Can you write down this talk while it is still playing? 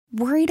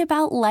Worried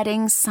about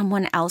letting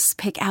someone else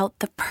pick out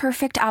the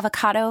perfect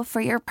avocado for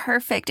your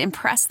perfect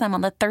impress them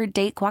on the third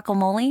date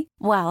guacamole?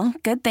 Well,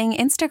 good thing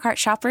Instacart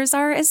shoppers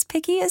are as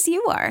picky as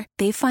you are.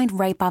 They find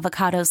ripe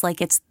avocados like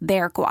it's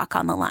their guac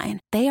on the line.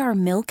 They are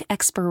milk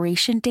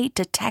expiration date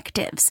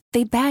detectives.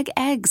 They bag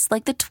eggs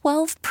like the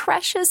 12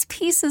 precious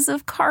pieces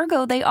of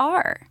cargo they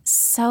are.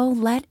 So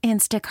let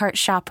Instacart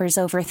shoppers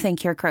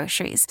overthink your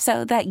groceries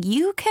so that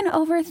you can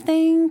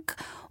overthink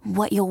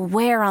what you'll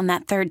wear on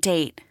that third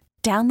date.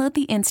 Download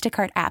the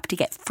Instacart app to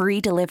get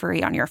free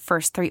delivery on your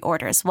first 3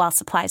 orders while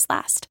supplies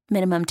last.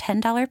 Minimum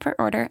 $10 per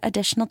order.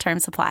 Additional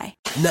terms apply.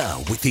 Now,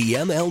 with the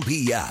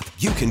MLB app,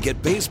 you can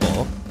get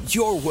baseball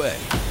your way.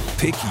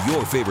 Pick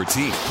your favorite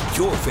team,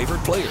 your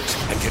favorite players,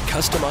 and get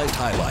customized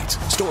highlights,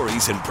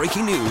 stories, and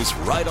breaking news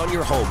right on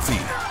your home feed.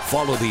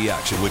 Follow the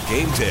action with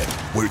Game 10,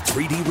 where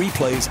 3D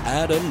replays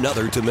add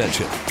another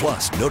dimension.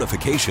 Plus,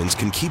 notifications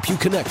can keep you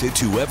connected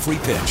to every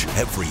pitch,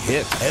 every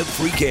hit,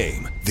 every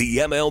game. The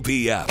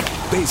MLB app.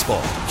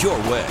 Baseball your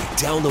way.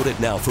 Download it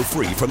now for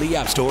free from the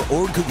App Store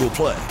or Google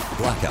Play.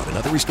 Blackout and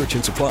other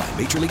restrictions apply.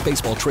 Major League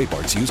Baseball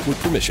trademarks used with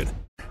permission.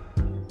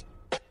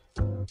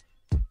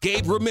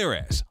 Gabe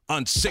Ramirez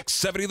on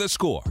 670 The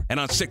Score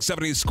and on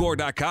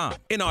 670thescore.com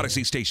in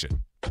Odyssey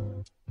Station.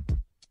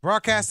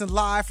 Broadcasting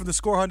live from the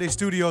Score Hyundai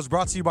Studios,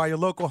 brought to you by your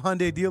local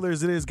Hyundai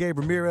dealers. It is Gabe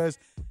Ramirez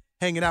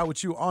hanging out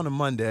with you on a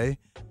Monday.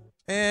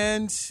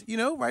 And, you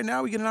know, right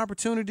now we get an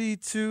opportunity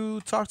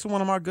to talk to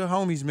one of my good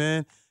homies,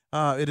 man.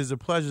 It is a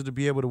pleasure to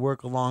be able to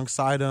work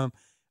alongside him.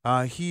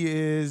 He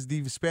is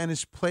the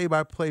Spanish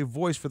play-by-play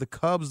voice for the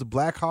Cubs, the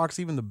Blackhawks,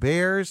 even the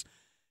Bears.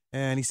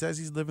 And he says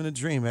he's living a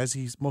dream, as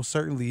he most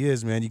certainly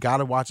is, man. You got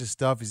to watch his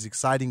stuff. He's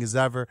exciting as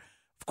ever.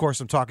 Of course,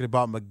 I'm talking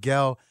about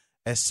Miguel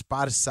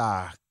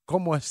Esparza.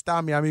 ¿Cómo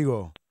está, mi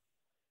amigo?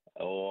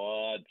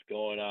 What's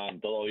going on?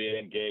 Todo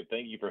bien, Gabe.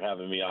 Thank you for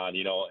having me on.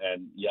 You know,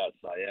 and yes,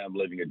 I am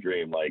living a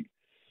dream. Like,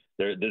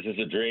 this is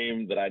a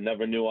dream that I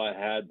never knew I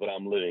had, but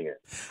I'm living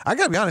it. I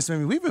gotta be honest,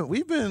 man.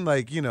 We've been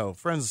like, you know,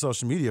 friends on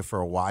social media for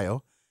a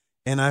while,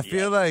 and I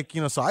feel like,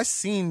 you know, so I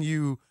seen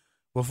you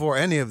before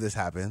any of this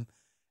happened.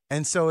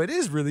 And so it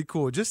is really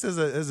cool, just as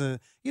a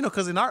you know,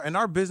 because in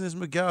our business,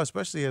 Miguel,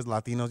 especially as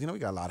Latinos, you know, we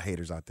got a lot of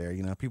haters out there,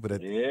 you know, people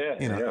that,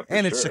 you know,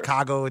 and it's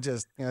Chicago, it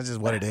just, you know, it's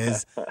just what it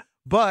is.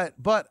 but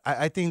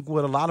I think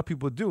what a lot of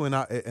people do, and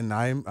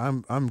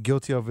I'm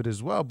guilty of it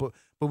as well, but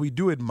we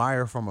do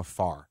admire from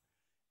afar,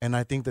 and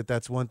I think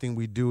that's one thing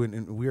we do,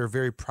 and we are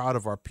very proud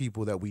of our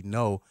people that we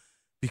know,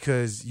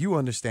 because you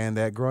understand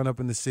that growing up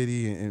in the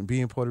city and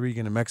being Puerto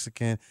Rican and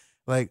Mexican,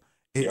 like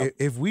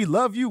if we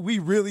love you, we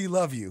really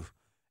love you.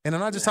 And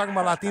I'm not just talking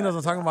about Latinos,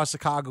 I'm talking about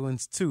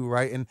Chicagoans too,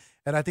 right? And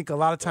I think a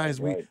lot of times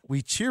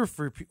we cheer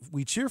for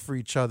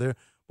each other,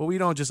 but we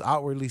don't just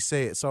outwardly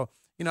say it. So,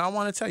 you know, I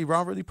want to tell you, bro,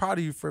 I'm really proud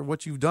of you for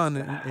what you've done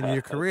in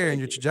your career and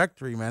your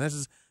trajectory, man. This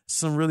is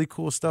some really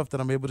cool stuff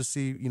that I'm able to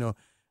see, you know,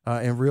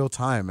 in real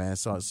time, man.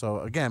 So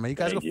again, man, you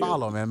guys go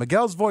follow, man.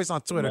 Miguel's Voice on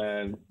Twitter.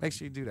 Man. Make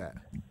sure you do that.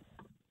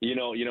 You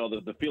know,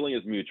 the feeling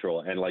is mutual,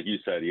 and like you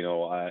said, you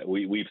know,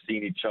 we've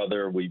seen each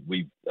other, we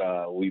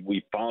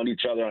found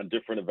each other on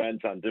different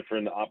events, on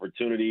different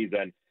opportunities,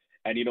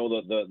 and you know,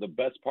 the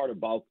best part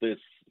about this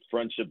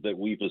friendship that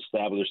we've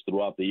established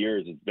throughout the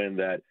years has been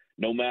that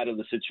no matter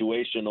the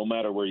situation, no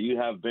matter where you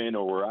have been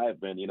or where I've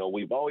been, you know,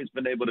 we've always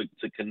been able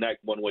to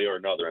connect one way or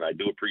another, and I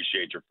do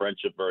appreciate your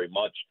friendship very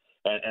much.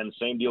 And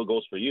same deal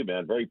goes for you,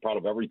 man. Very proud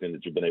of everything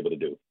that you've been able to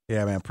do.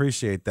 Yeah, man,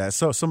 appreciate that.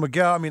 So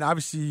Miguel, I mean,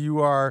 obviously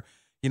you are,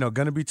 you know,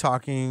 going to be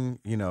talking,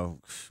 you know,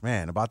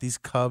 man, about these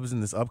Cubs in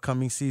this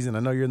upcoming season.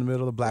 I know you're in the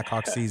middle of the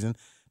Blackhawks season.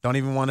 Don't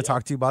even want to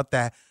talk to you about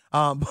that.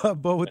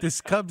 But with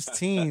this Cubs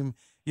team,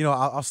 you know,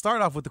 I'll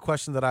start off with the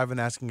question that I've been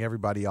asking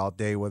everybody all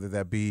day, whether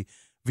that be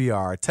via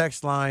our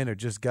text line or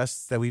just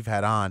guests that we've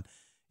had on.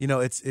 You know,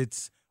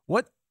 it's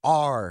what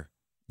are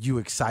you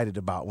excited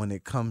about when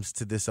it comes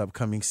to this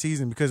upcoming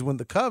season? Because when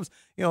the Cubs,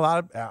 you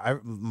know,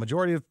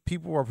 majority of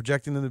people are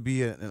projecting them to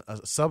be a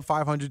sub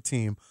 500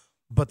 team.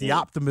 But the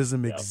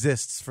optimism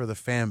exists for the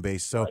fan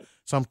base. So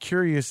I'm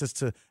curious as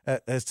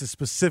to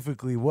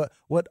specifically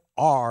what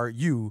are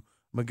you,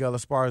 Miguel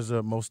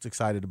Esparza, most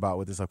excited about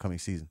with this upcoming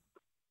season?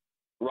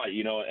 Right,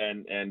 you know,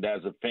 and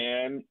as a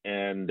fan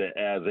and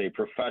as a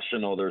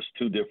professional, there's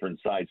two different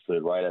sides to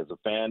it, right? As a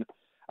fan,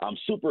 I'm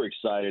super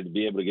excited to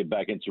be able to get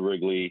back into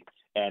Wrigley.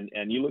 And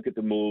you look at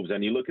the moves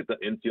and you look at the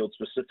infield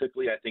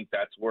specifically, I think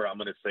that's where I'm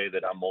going to say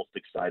that I'm most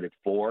excited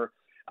for.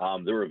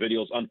 There were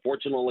videos.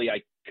 Unfortunately,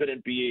 I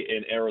couldn't be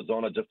in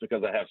Arizona just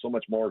because I have so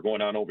much more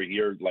going on over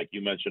here. Like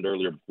you mentioned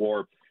earlier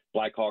before,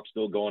 Blackhawks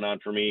still going on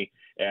for me,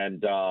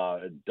 and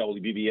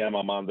WBBM,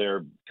 I'm on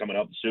there coming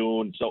up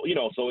soon. So, you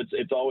know, so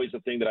it's always a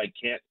thing that I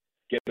can't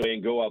get away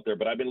and go out there.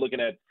 But I've been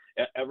looking at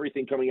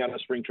everything coming out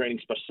of spring training,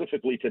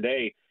 specifically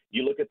today.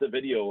 You look at the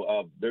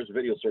video. There's a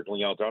video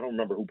circling out there. I don't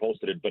remember who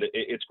posted it, but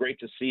it's great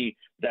to see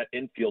that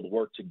infield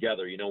work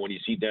together. You know, when you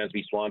see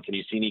Dansby Swanson,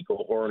 you see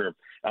Nico Hoerner.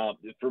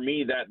 For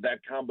me, that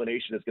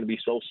combination is going to be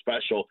so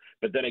special.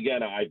 But then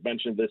again, I've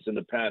mentioned this in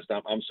the past.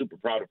 I'm super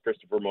proud of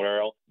Christopher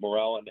Morel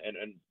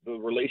and the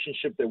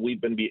relationship that we've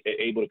been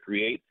able to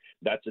create.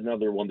 That's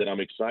another one that I'm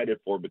excited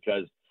for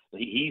because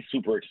he's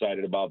super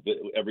excited about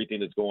everything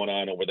that's going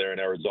on over there in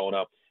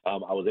Arizona.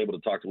 I was able to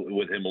talk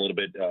with him a little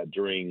bit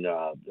during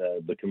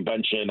the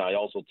convention. I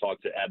also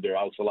talked to Adbert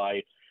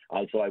Alzolay.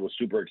 Alzolay was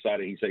super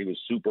excited. He said he was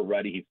super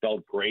ready. He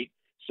felt great.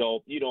 So,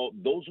 you know,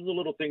 those are the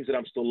little things that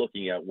I'm still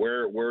looking at.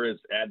 Where is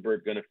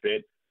Adbert going to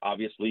fit?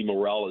 Obviously,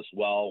 Morel as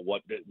well.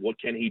 What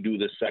can he do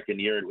this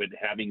second year with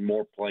having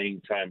more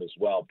playing time as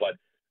well? But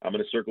I'm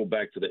going to circle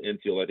back to the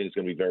infield. I think it's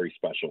going to be very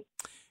special.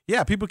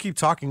 Yeah, people keep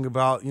talking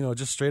about, you know,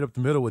 just straight up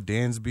the middle with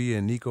Dansby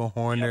and Nico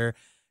Hoerner. Yep.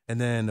 And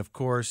then, of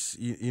course,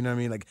 you know what I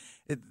mean? Like,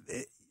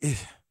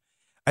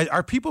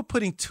 are people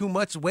putting too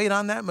much weight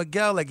on that,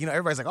 Miguel? Like, you know,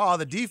 everybody's like, oh,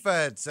 the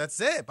defense, that's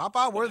it.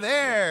 Papa, we're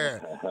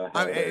there.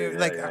 I mean,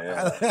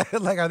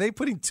 like, are they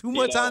putting too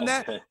much on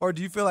that? Or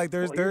do you feel like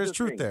there is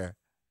truth there?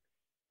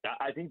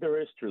 I think there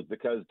is truth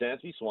because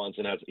Dansby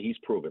Swanson, he's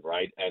proven,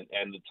 right?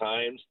 And the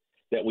times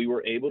that we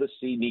were able to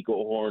see Nico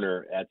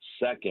Hoerner at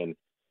second,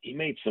 he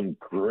made some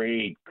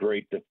great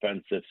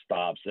defensive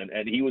stops,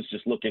 and he was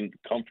just looking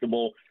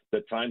comfortable.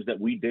 The times that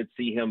we did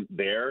see him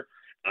there,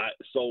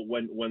 so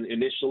when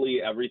initially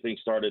everything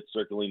started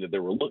circling that they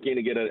were looking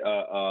to get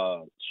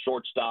a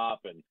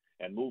shortstop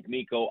and move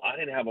Nico, I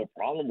didn't have a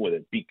problem with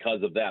it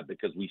because of that,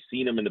 because we've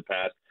seen him in the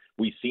past.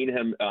 We've seen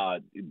him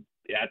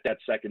at that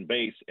second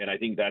base, and I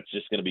think that's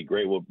just going to be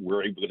great.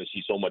 We're able to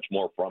see so much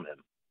more from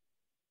him.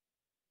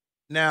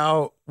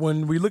 Now,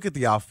 when we look at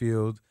the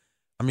outfield,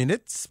 I mean,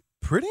 it's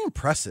pretty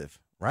impressive,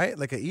 right?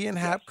 Like a Ian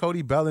Happ,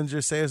 Cody Bellinger,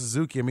 Seiya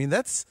Suzuki. I mean,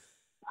 that's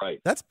right.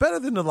 That's better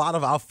than a lot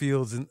of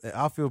outfield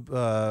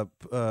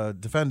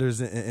defenders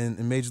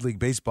in Major League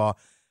Baseball.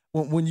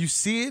 When you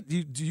see it,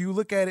 do you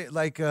look at it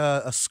like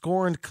a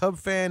scorned Cub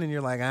fan and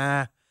you're like,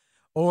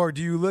 or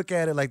do you look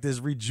at it like this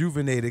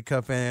rejuvenated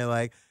Cub fan,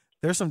 like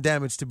there's some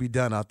damage to be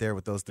done out there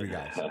with those three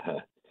guys?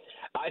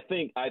 I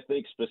think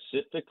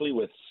specifically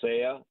with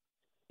Seiya,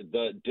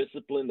 the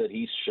discipline that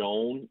he's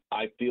shown,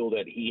 I feel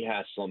that he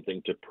has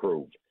something to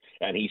prove.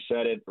 And he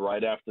said it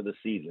right after the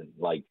season.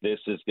 Like, this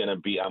is going to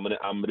be, I'm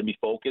going to be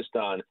focused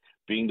on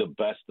being the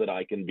best that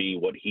I can be,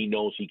 what he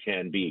knows he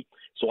can be.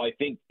 So I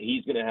think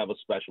he's going to have a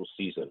special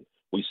season.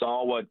 We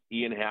saw what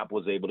Ian Happ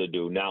was able to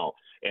do now,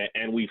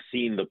 and we've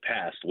seen the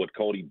past, what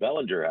Cody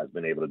Bellinger has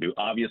been able to do.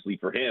 Obviously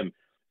for him,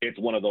 it's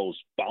one of those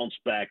bounce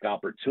back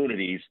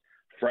opportunities,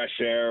 fresh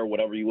air,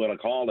 whatever you want to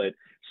call it.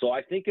 So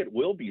I think it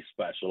will be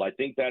special. I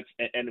think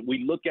and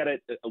we look at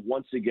it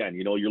once again,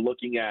 you know, you're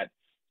looking at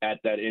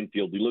that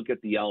infield, you look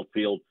at the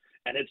outfield,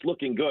 and it's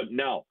looking good.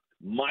 Now,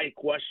 my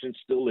question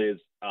still is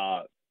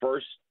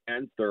first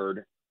and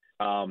third,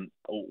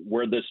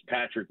 where does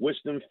Patrick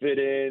Wisdom fit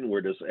in?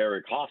 Where does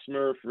Eric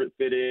Hosmer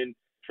fit in?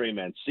 Trey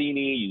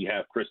Mancini, you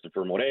have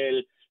Christopher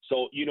Morel.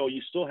 So, you know,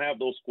 you still have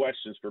those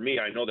questions for me.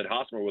 I know that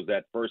Hosmer was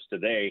at first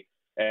today,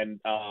 and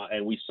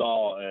we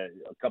saw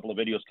a couple of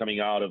videos coming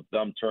out of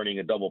them turning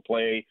a double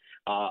play.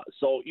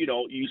 So, you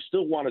know, you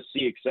still want to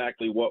see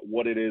exactly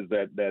what it is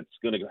that's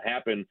going to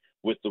happen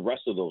with the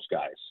rest of those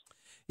guys.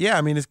 Yeah,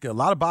 I mean, it's a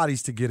lot of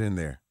bodies to get in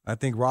there. I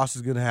think Ross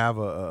is going to have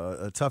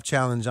a tough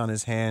challenge on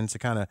his hands to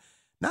kind of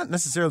not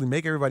necessarily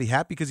make everybody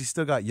happy, because he's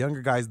still got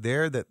younger guys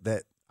there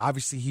that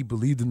obviously he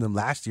believed in them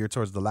last year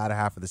towards the latter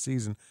half of the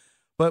season.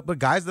 But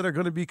guys that are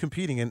going to be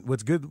competing, and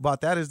what's good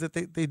about that is that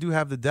they do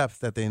have the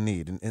depth that they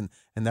need, and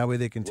that way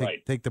they can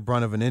take the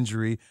brunt of an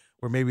injury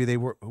where maybe they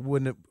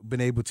wouldn't have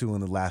been able to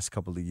in the last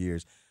couple of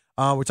years.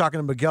 We're talking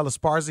to Miguel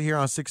Esparza here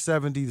on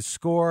 670 The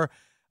Score,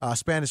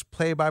 Spanish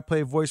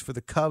play-by-play voice for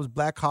the Cubs,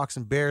 Blackhawks,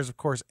 and Bears, of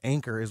course,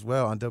 anchor as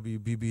well on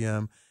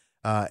WBBM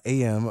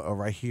AM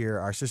right here,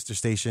 our sister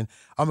station.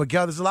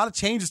 Miguel, there's a lot of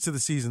changes to the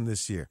season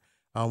this year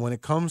when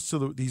it comes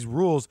to these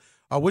rules.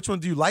 Which one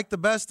do you like the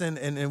best,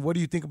 and what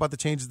do you think about the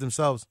changes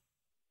themselves?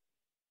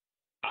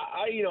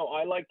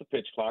 I like the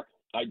pitch clock.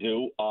 I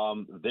do.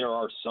 There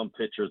are some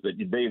pitchers that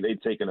they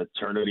take an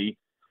eternity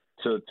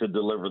to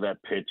deliver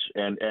that pitch,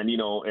 and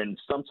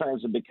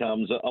sometimes it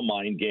becomes a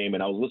mind game.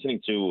 And I was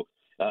listening to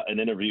an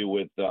interview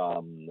with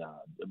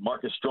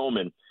Marcus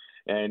Stroman,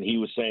 and he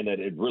was saying that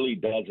it really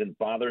doesn't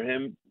bother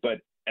him, but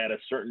at a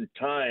certain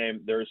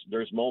time,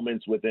 there's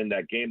moments within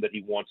that game that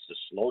he wants to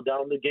slow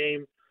down the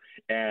game.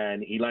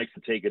 And he likes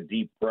to take a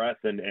deep breath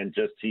and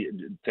just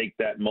take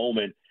that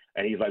moment.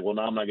 And he's like, well,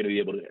 now I'm not going to be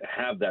able to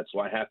have that, so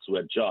I have to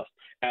adjust.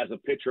 As a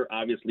pitcher,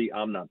 obviously,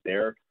 I'm not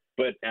there.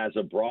 But as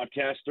a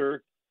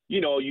broadcaster,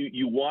 you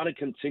want to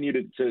continue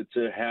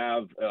to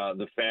have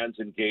the fans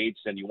engaged,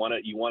 and you want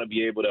to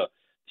be able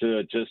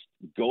to just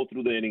go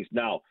through the innings.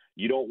 Now,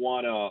 you don't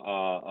want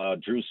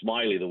Drew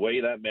Smiley. The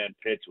way that man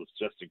pitched was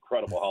just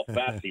incredible, how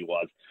fast he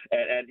was.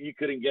 And you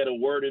couldn't get a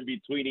word in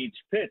between each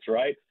pitch,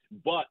 right?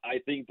 But I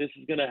think this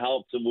is going to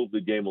help to move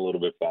the game a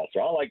little bit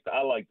faster. I like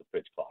the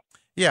pitch clock.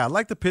 Yeah, I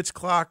like the pitch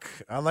clock.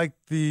 I like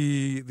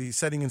the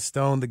setting in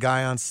stone, the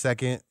guy on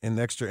second in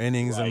extra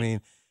innings. Right. I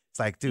mean, it's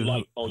like, dude.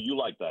 You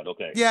like that?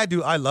 Okay. Yeah, I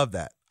do. I love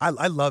that. I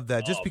love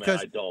that just because.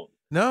 Man, I don't.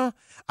 No,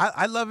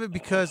 I love it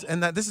because,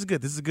 and this is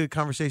good. This is a good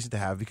conversation to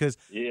have because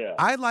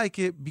I like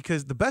it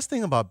because the best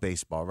thing about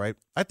baseball, right?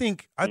 I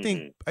think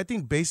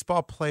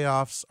baseball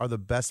playoffs are the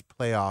best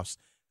playoffs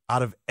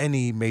out of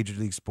any major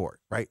league sport,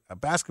 right?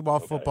 Basketball,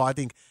 football. I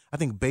think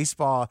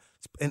baseball,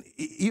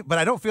 but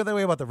I don't feel that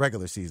way about the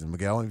regular season,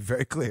 Miguel. I'm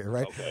very clear,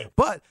 right? Okay.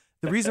 But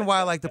the reason why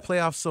I like the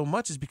playoffs so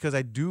much is because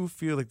I do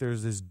feel like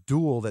there's this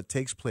duel that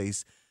takes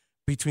place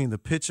between the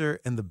pitcher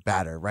and the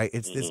batter, right?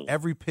 It's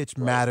every pitch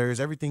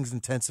matters. Everything's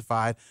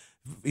intensified.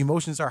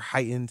 Emotions are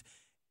heightened.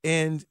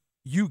 And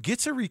you get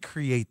to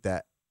recreate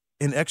that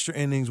in extra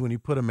innings when you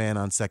put a man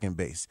on second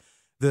base.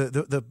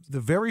 The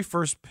very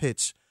first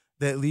pitch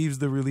that leaves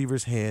the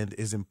reliever's hand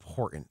is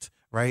important,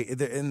 right?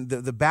 And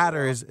the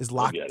batter is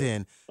locked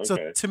in. Okay.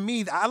 So to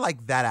me, I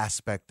like that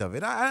aspect of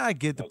it. I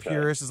get the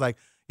purist is like,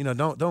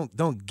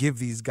 don't give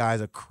these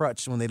guys a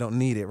crutch when they don't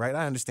need it, right?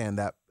 I understand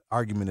that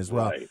argument as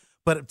well. Right.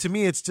 But to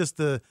me, it's just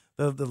the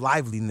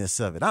liveliness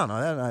of it. I don't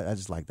know. I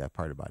just like that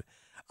part about it.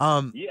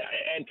 Yeah,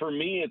 and for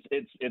me,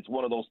 it's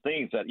one of those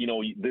things that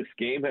this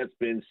game has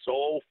been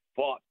so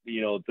fought,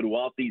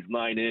 throughout these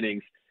 9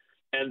 innings,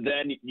 and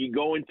then you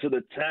go into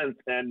the 10th,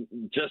 and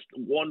just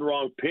one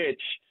wrong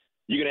pitch,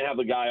 you're gonna have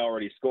the guy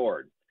already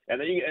scored, and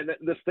then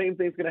the same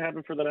thing's gonna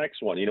happen for the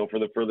next one.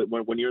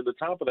 When you're at the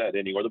top of that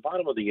inning or the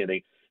bottom of the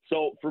inning.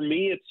 So for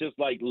me, it's just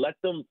like let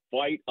them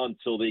fight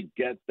until they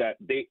get that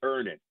they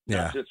earn it.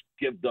 Yeah. Not just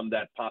give them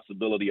that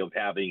possibility of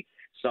having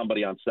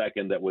somebody on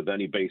second that with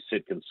any base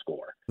hit can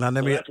score. Now,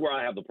 that's where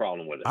I have the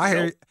problem with it. I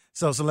hear.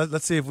 So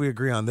let's see if we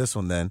agree on this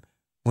one then.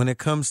 When it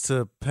comes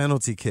to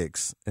penalty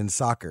kicks in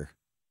soccer,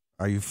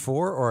 are you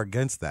for or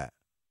against that?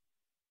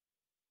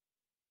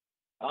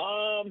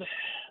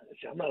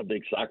 I'm not a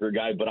big soccer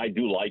guy, but I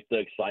do like the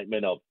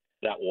excitement of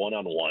that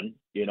one-on-one,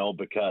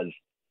 because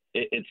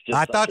it's just.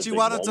 I thought you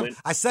wanted to.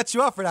 I set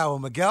you up for that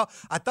one, Miguel.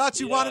 I thought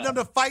you wanted them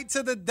to fight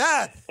to the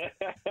death.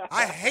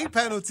 I hate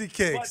penalty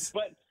kicks.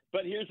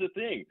 But here's the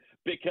thing,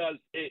 because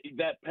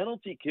that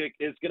penalty kick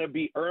is going to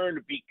be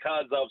earned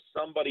because of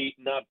somebody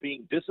not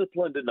being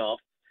disciplined enough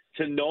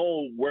to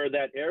know where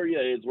that area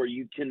is, where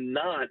you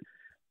cannot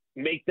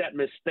make that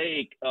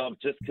mistake of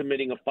just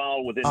committing a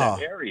foul within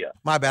that area.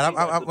 My bad.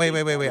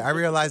 Wait. I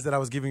realized that I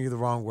was giving you the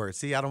wrong word.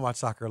 See, I don't watch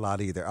soccer a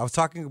lot either. I was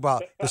talking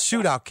about the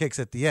shootout kicks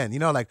at the end.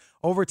 Like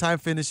overtime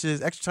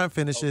finishes, extra time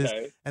finishes,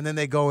 and then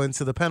they go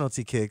into the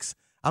penalty kicks.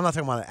 I'm not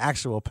talking about an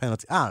actual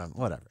penalty. I don't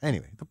know, whatever.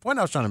 Anyway, the point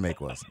I was trying to make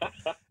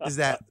is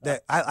that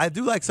I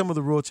do like some of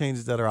the rule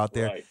changes that are out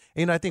there. Right.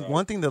 And I think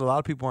one thing that a lot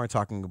of people aren't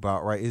talking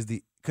about, right, is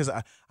because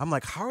I'm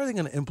like, how are they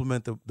going to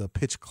implement the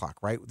pitch clock,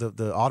 right?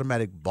 The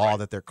automatic ball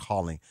that they're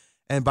calling.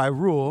 And by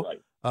rule,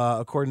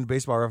 according to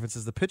Baseball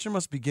References, the pitcher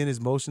must begin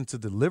his motion to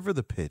deliver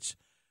the pitch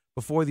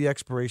before the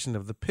expiration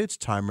of the pitch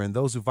timer, and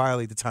those who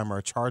violate the timer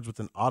are charged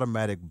with an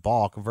automatic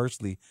ball.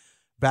 Conversely,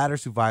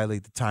 batters who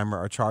violate the timer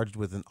are charged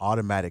with an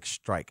automatic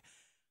strike.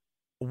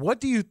 What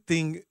do you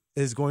think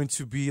is going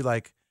to be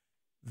like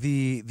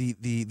the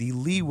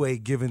leeway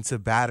given to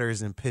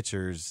batters and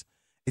pitchers?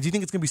 Do you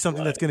think it's going to be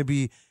something that's going to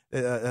be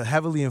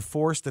heavily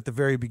enforced at the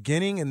very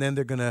beginning, and then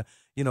they're going to,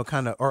 it's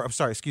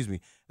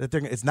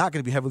not going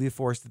to be heavily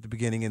enforced at the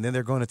beginning, and then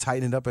they're going to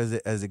tighten it up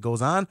as it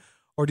goes on?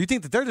 Or do you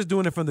think that they're just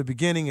doing it from the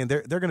beginning, and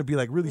they're going to be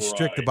like really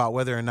strict about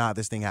whether or not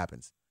this thing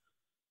happens?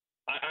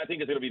 I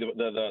think it's going to be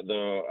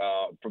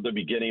the from the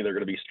beginning, they're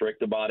going to be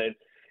strict about it.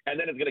 And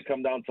then it's going to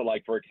come down to,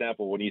 like, for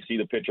example, when you see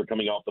the pitcher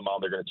coming off the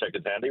mound, they're going to check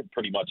his hand. They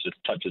pretty much just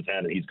touch his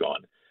hand and he's gone.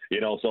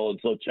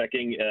 So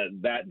checking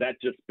that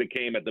just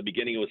became, at the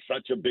beginning, it was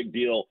such a big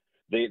deal.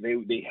 They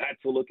had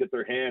to look at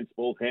their hands,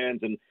 both hands,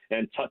 and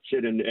touch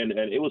it, and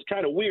it was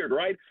kind of weird,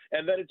 right?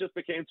 And then it just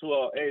became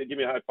to hey, give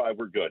me a high five,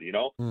 we're good,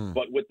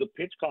 But with the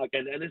pitch clock,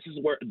 and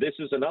this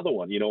is another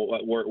one,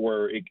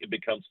 where it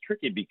becomes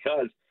tricky,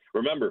 because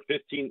remember,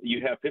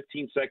 you have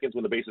 15 seconds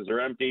when the bases are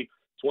empty,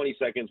 20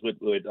 seconds with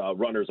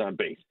runners on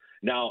base.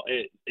 Now,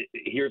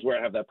 here's where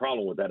I have that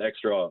problem with that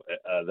extra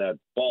that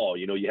ball.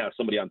 You have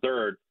somebody on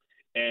third,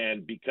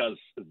 and because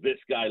this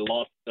guy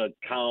lost the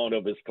count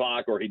of his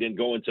clock or he didn't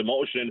go into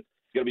motion,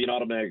 it's going to be an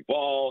automatic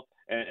ball,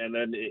 and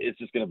then it's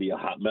just going to be a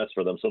hot mess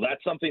for them. So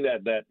that's something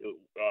that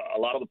a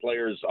lot of the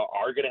players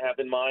are going to have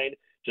in mind,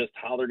 just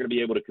how they're going to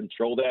be able to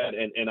control that.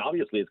 And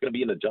obviously, it's going to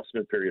be an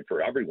adjustment period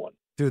for everyone.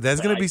 Dude,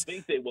 that's going to be. I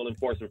think they will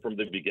enforce it from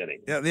the beginning.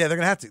 Yeah, they're going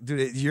to have to.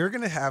 Dude, you're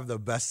going to have the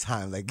best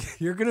time. Like,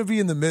 you're going to be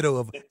in the middle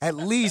of at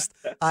least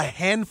a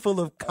handful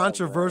of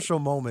controversial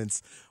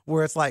moments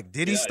where it's like,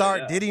 did he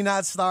start? Did he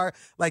not start?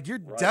 Like, you're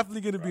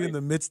definitely going to be in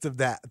the midst of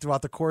that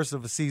throughout the course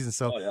of a season.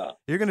 So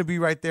you're going to be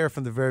right there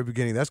from the very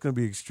beginning. That's going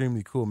to be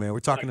extremely cool, man. We're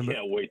talking I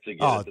can't wait to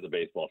get into the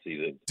baseball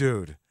season.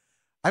 Dude.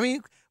 I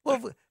mean,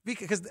 well,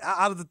 because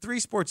out of the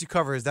three sports you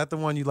cover, is that the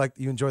one you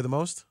enjoy the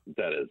most?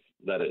 That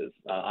is.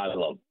 I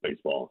love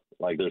baseball.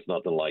 Like, there's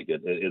nothing like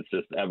it. It's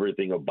just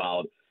everything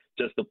about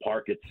just the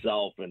park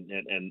itself and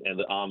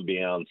the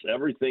ambiance,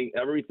 everything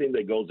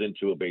that goes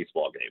into a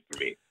baseball game for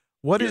me.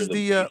 What is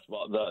the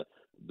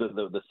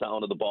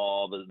sound of the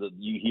ball?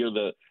 You hear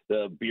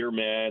the beer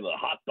man, the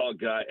hot dog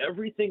guy.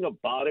 Everything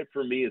about it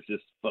for me is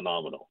just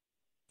phenomenal.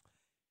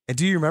 And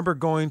do you remember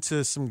going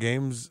to some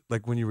games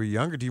like when you were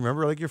younger? Do you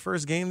remember like your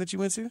first game that you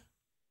went to?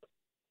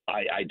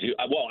 I do.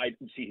 Well, I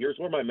see. Here's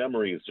where my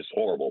memory is just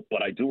horrible,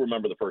 but I do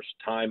remember the first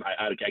time.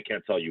 I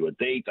can't tell you a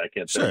date. I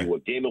can't tell you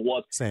what game it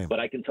was. Same. But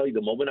I can tell you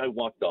the moment I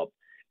walked up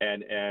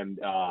and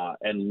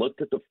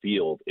looked at the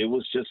field, it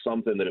was just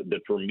something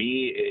that for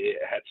me it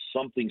had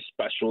something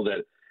special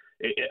that.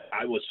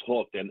 I was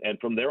hooked, and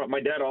from there, my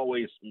dad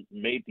always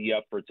made the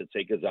effort to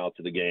take us out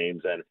to the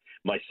games, and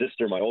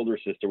my older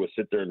sister, would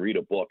sit there and read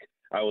a book.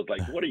 I was like,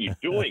 what are you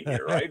doing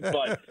here, right?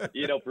 But,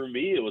 for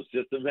me, it was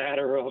just a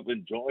matter of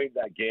enjoying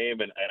that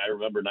game, and I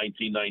remember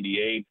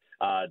 1998,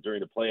 during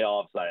the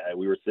playoffs,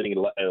 we were sitting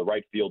in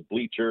right field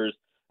bleachers,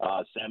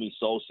 Sammy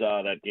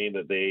Sosa, that game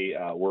that they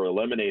were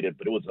eliminated,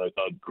 but it was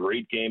a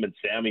great game, and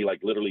Sammy,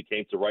 literally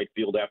came to right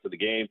field after the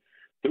game,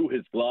 threw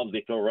his gloves.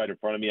 They fell right in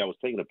front of me. I was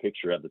taking a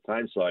picture at the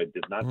time, so I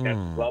did not catch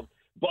the glove.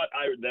 But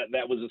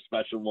that was a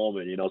special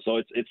moment, So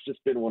it's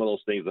just been one of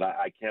those things that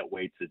I can't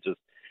wait to just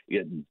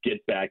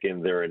get back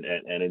in there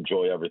and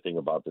enjoy everything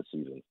about the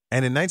season.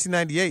 And in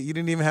 1998, you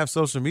didn't even have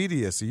social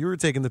media, so you were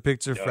taking the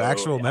picture for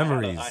actual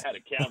memories. I had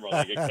a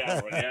camera,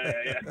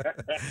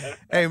 Yeah.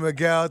 Hey,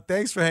 Miguel,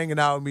 thanks for hanging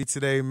out with me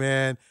today,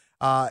 man.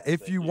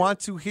 If you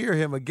want to hear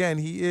him again,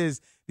 he is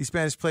the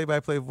Spanish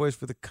play-by-play voice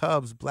for the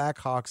Cubs,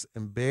 Blackhawks,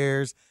 and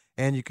Bears.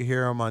 And you can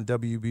hear him on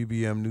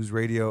WBBM News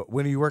Radio.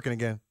 When are you working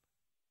again?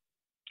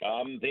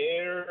 I'm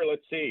there.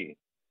 Let's see.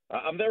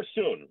 I'm there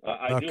soon.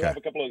 I do have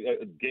a couple of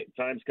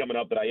times coming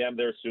up, but I am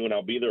there soon.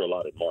 I'll be there a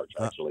lot in March,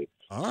 actually.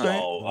 All right.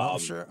 So, I'm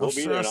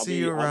sure I'll see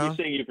you around. I'll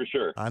be seeing you for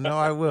sure. I know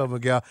I will,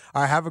 Miguel.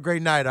 All right. Have a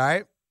great night, all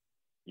right?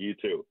 You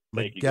too.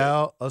 Thank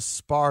Miguel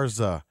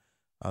Esparza,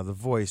 the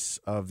voice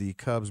of the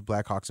Cubs,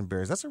 Blackhawks, and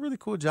Bears. That's a really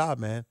cool job,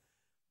 man.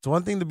 It's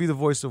one thing to be the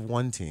voice of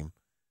one team.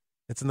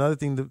 It's another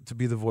thing to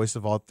be the voice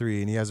of all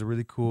three, and he has a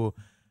really cool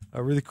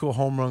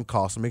home run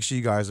call. So make sure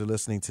you guys are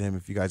listening to him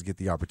if you guys get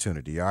the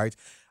opportunity. All right.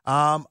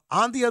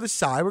 On the other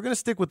side, we're going to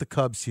stick with the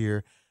Cubs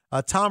here.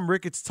 Tom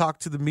Ricketts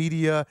talked to the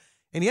media,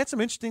 and he had some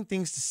interesting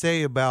things to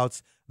say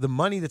about the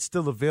money that's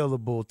still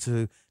available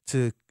to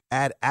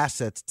add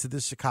assets to the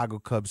Chicago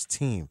Cubs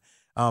team.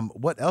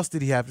 What else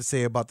did he have to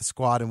say about the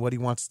squad and what he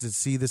wants to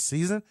see this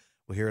season?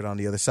 We'll hear it on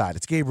the other side.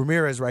 It's Gabe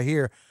Ramirez right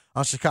here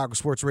on Chicago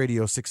Sports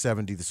Radio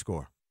 670 The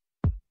Score.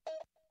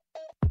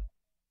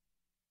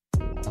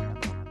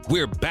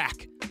 We're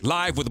back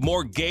live with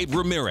more Gabe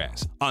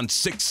Ramirez on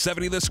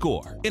 670 The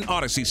Score in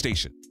Odyssey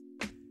Station.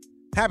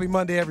 Happy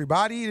Monday,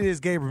 everybody. It is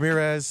Gabe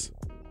Ramirez.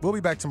 We'll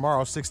be back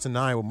tomorrow, 6 to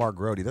 9 with Mark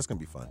Grody. That's going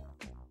to be fun.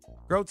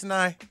 Groats and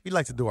I, we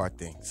like to do our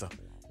thing. So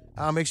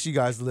make sure you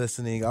guys are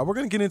listening. We're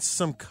going to get into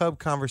some Cub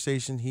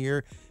conversation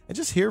here and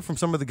just hear from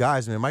some of the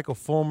guys, man. Michael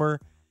Fulmer,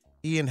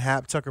 Ian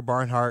Happ, Tucker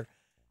Barnhart,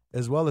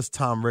 as well as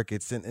Tom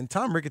Ricketts. And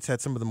Tom Ricketts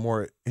had some of the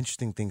more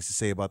interesting things to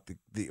say about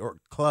the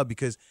club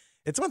because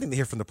it's one thing to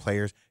hear from the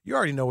players. You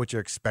already know what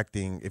you're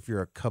expecting if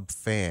you're a Cub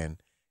fan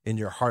in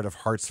your heart of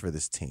hearts for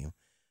this team.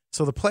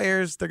 So the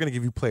players, they're going to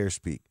give you player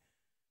speak.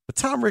 But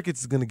Tom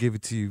Ricketts is going to give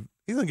it to you.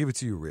 He's going to give it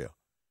to you real.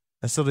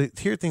 And so to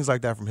hear things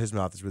like that from his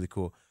mouth is really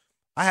cool.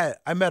 I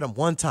met him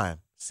one time,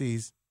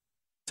 sees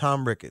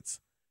Tom Ricketts.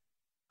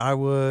 I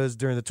was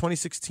during the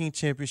 2016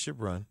 championship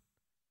run.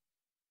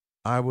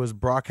 I was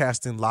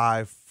broadcasting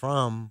live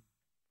from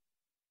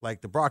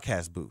the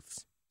broadcast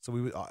booths.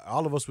 So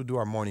all of us would do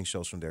our morning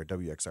shows from there.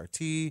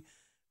 WXRT,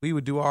 we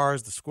would do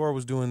ours. The Score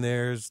was doing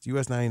theirs.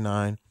 US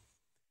 99,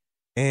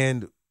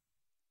 and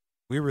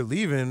we were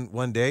leaving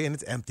one day, and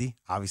it's empty,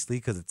 obviously,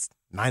 because it's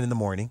 9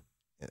 a.m.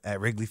 at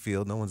Wrigley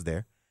Field. No one's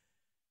there,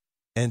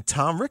 and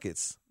Tom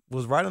Ricketts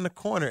was right on the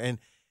corner, and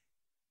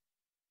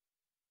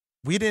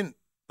we didn't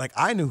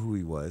I knew who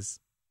he was,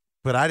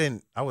 but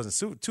I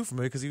wasn't too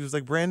familiar because he was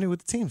brand new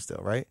with the team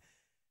still, right?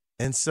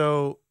 And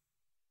so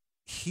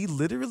he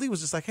literally was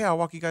just like, hey, I'll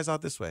walk you guys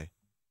out this way.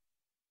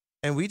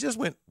 And we just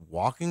went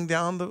walking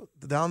down the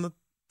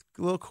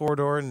little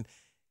corridor, and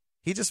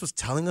he just was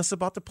telling us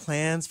about the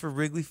plans for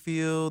Wrigley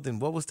Field and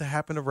what was to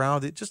happen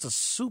around it. Just a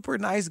super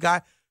nice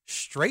guy,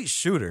 straight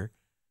shooter,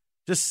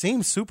 just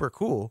seemed super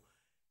cool.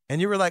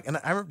 And you were and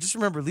I just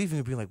remember leaving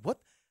and being like,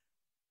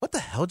 what the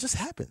hell just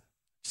happened?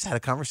 Just had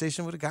a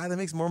conversation with a guy that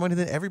makes more money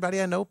than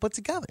everybody I know put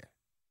together.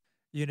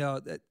 You know,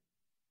 that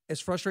as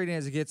frustrating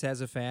as it gets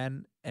as a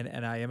fan,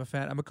 and I am a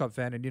fan, I'm a Cub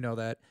fan, and you know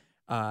that,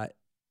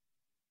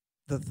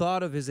 the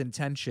thought of his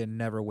intention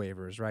never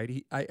wavers,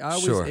 right? I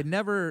always, Sure. It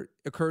never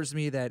occurs to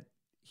me that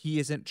he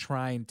isn't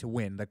trying to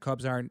win. The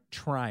Cubs aren't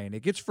trying.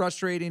 It gets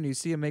frustrating. You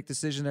see him make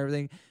decisions and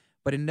everything,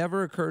 but it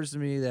never occurs to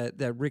me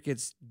that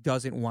Ricketts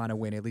doesn't want to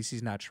win. At least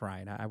he's not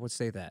trying. I would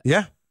say that.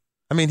 Yeah.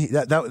 I mean,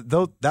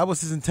 that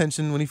was his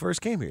intention when he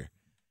first came here.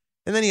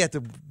 And then he had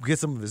to get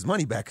some of his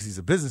money back because he's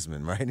a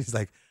businessman, right? And he's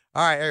like,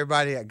 all right,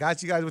 everybody, I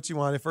got you guys what you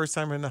wanted. First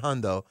time in the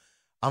hundo.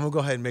 I'm going to go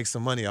ahead and make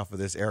some money off of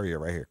this area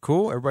right here.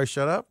 Cool? Everybody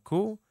shut up?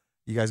 Cool?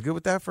 You guys good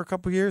with that for a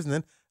couple years? And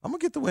then I'm going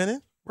to get to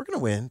winning. We're going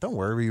to win. Don't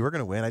worry. We're going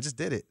to win. I just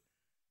did it.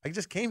 I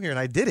just came here and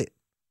I did it.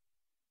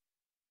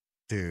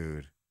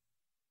 Dude.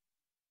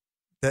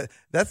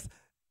 That's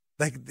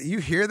like, you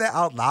hear that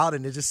out loud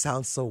and it just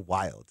sounds so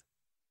wild.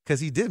 Because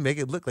he did make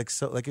it look like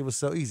it was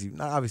so easy.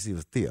 Now, obviously, it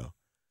was Theo.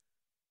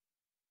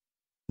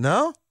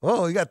 No?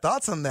 Oh, you got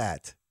thoughts on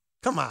that?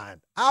 Come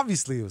on.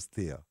 Obviously, it was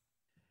Theo.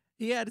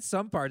 He had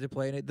some part to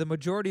play in it. The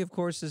majority, of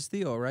course, is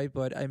Theo, right?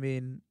 But, I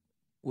mean,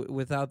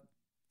 without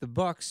the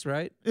bucks,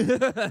 right?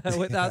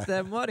 Without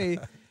that money,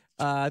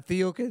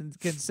 Theo can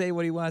say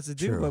what he wants to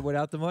do. True. But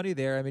without the money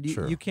there, I mean,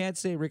 you can't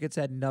say Ricketts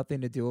had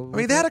nothing to do with it. I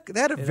mean,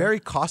 they had a very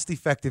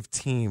cost-effective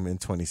team in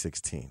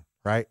 2016,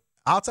 right?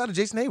 Outside of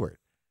Jason Hayward.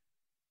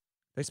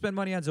 They spent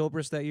money on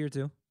Zobrist that year,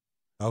 too.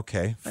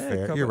 Okay,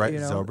 fair. You're right.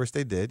 Zobrist,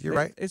 they did. You're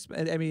right.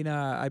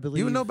 I believe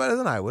you would know better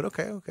than I would.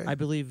 Okay. I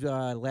believe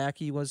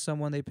Lackey was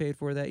someone they paid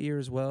for that year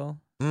as well.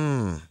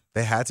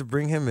 They had to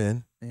bring him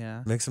in.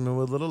 Yeah. Mix him in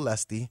with a little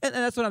Lesty. And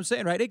that's what I'm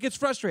saying, right? It gets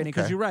frustrating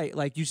because you're right.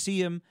 Like, you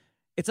see him.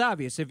 It's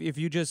obvious. If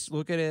you just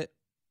look at it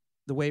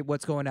the way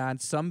what's going on,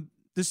 some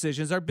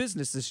decisions are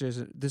business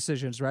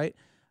decisions, right?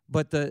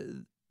 But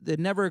it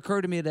never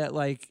occurred to me that,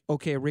 like,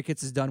 okay,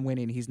 Ricketts is done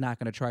winning. He's not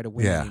going to try to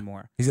win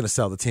anymore. He's going to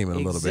sell the team in a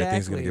little bit.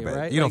 Things are going to get better.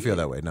 Right? You don't feel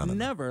that way. No.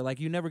 Never. Like,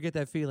 you never get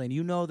that feeling.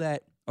 You know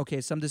that, okay,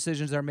 some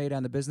decisions are made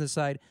on the business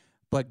side,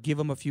 but give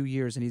him a few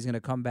years and he's going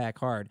to come back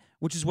hard,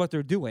 which is what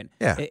they're doing.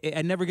 Yeah.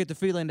 I never get the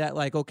feeling that,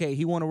 like, okay,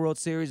 he won a World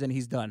Series and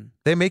he's done.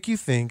 They make you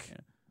think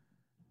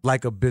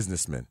like a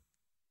businessman.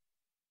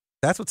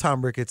 That's what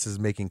Tom Ricketts is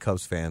making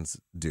Cubs fans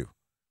do,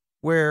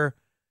 where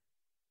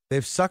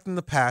they've sucked in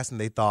the past and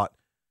they thought,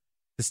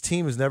 this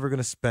team is never going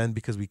to spend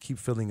because we keep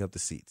filling up the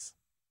seats.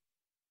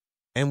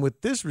 And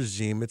with this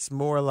regime, it's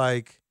more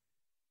like,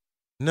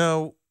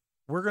 no,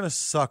 we're going to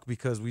suck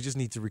because we just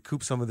need to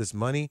recoup some of this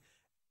money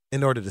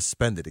in order to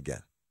spend it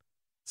again.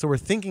 So we're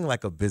thinking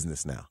like a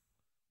business now,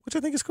 which I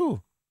think is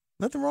cool.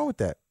 Nothing wrong with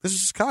that. This is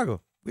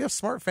Chicago. We have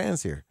smart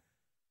fans here.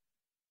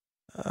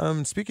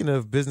 Speaking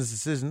of business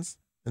decisions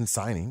and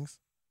signings,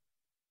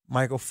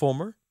 Michael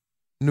Fulmer,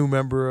 new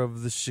member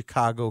of the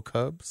Chicago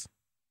Cubs.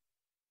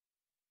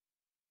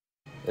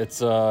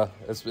 It's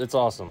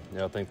awesome.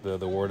 I think the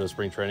word of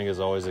spring training is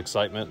always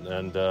excitement,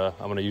 and I'm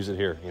going to use it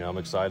here. I'm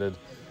excited.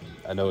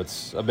 I know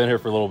I've been here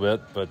for a little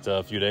bit, but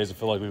a few days I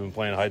feel like we've been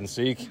playing hide and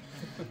seek.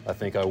 I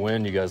think I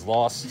win, you guys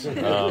lost.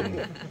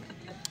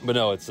 But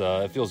no,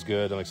 it feels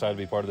good. I'm excited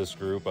to be part of this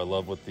group. I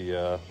love what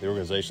the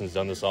organization's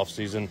done this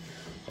offseason,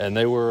 and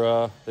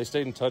they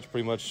stayed in touch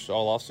pretty much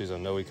all offseason. I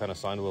know we kind of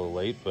signed a little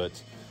late, but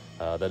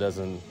that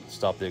doesn't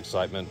stop the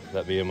excitement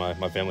that me and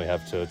my family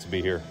have to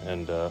be here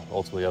and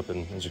ultimately up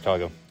in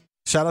Chicago.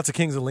 Shout out to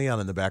Kings of Leon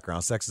in the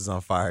background. Sex is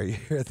on fire. You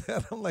hear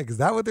that? I'm like, is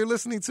that what they're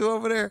listening to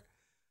over there?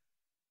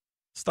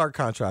 Stark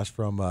contrast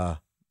from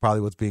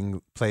probably what's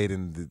being played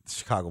in the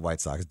Chicago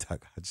White Sox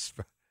dugout.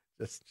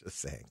 Just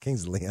saying.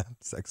 Kings of Leon,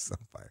 Sex is on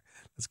fire.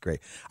 That's great.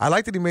 I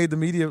like that he made the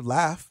media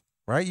laugh,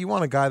 right? You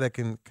want a guy that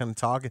can kind of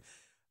talk.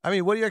 I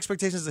mean, what are your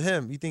expectations of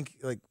him? You think,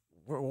 like,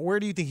 where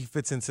do you think he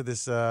fits into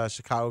this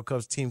Chicago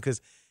Cubs team?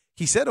 Because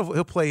he said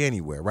he'll play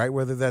anywhere, right?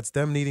 Whether that's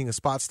them needing a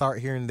spot start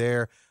here and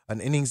there, an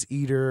innings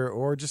eater,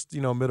 or just,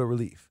 middle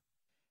relief.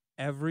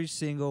 Every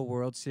single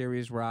World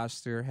Series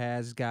roster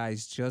has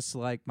guys just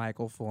like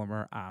Michael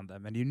Fulmer on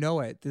them. And you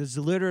know it. It's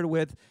littered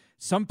with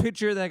some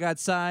pitcher that got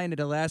signed in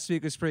the last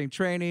week of spring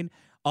training.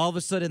 All of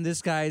a sudden,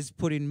 this guy's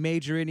putting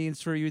major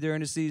innings for you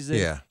during the season.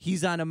 Yeah.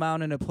 He's on a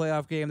mound in a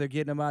playoff game. They're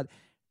getting him out.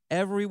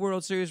 Every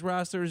World Series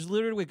roster is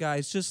littered with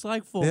guys just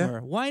like Fulmer. Yeah.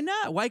 Why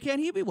not? Why can't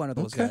he be one of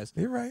those guys?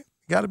 You're right.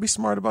 You got to be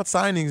smart about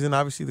signings, and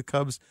obviously the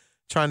Cubs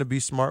trying to be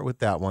smart with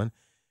that one.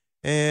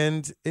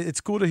 And it's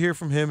cool to hear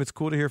from him. It's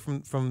cool to hear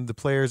from the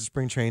players at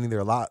spring training.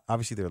 They're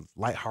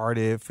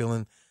lighthearted,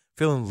 feeling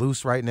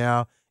loose right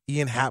now.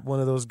 Ian Happ, one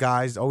of those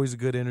guys, always a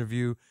good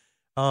interview.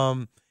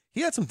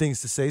 He had some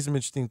things to say, some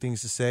interesting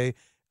things to say.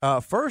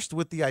 First,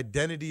 with the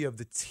identity of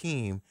the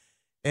team,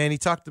 and he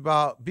talked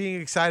about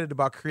being excited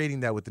about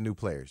creating that with the new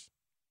players.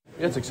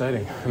 Yeah, it's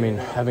exciting. I mean,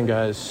 having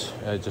guys,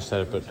 I just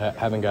said it, but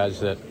having guys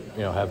that,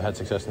 have had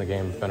success in the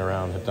game, been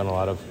around, have done a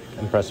lot of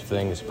impressive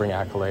things, bring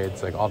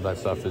accolades, like all that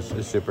stuff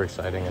is super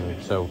exciting.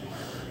 And so,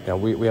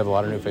 we have a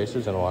lot of new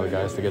faces and a lot of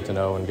guys to get to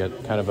know and get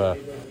kind of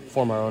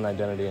form our own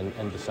identity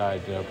and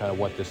decide, kind of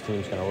what this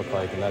team's going to look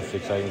like. And that's the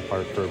exciting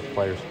part for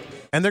players.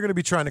 And they're going to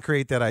be trying to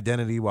create that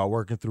identity while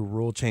working through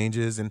rule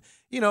changes. And,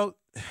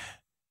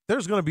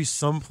 there's going to be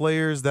some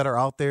players that are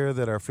out there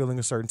that are feeling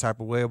a certain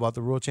type of way about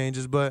the rule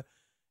changes, but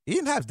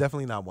Ian Happ's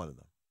definitely not one of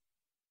them.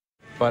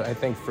 But I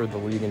think for the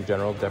league in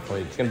general,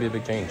 definitely it's going to be a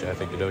big change. I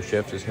think no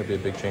shifts is going to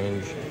be a big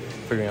change.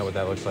 Figuring out what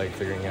that looks like,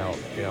 figuring out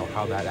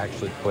how that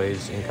actually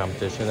plays in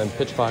competition. And then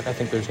pitch clock, I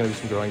think there's going to be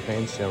some growing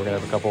pains. We're going to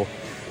have a couple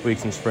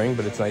weeks in spring,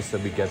 but it's nice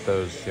that we get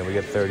those. We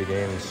get 30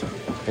 games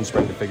in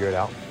spring to figure it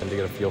out and to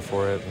get a feel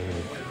for it.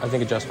 And I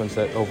think adjustments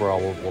that overall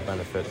will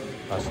benefit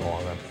us in the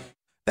long run.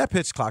 That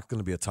pitch clock's going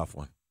to be a tough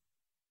one.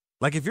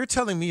 Like, if you're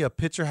telling me a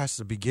pitcher has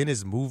to begin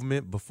his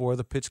movement before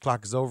the pitch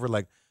clock is over,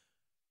 like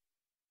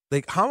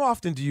how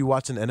often do you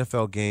watch an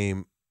NFL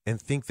game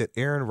and think that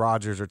Aaron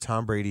Rodgers or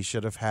Tom Brady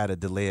should have had a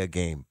delay a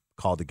game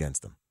called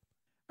against them?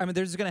 I mean,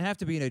 there's going to have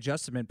to be an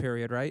adjustment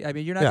period, right? I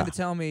mean, you're not going to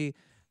tell me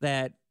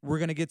that we're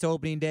going to get to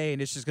opening day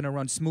and it's just going to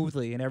run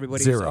smoothly and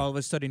everybody's all of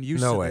a sudden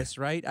used to this,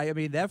 right? I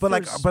mean, that. But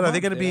are they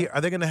going to be?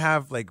 Are they going to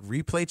have like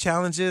replay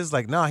challenges?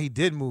 Like, no, he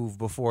did move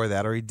before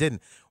that, or he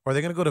didn't. Or are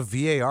they going to go to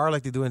VAR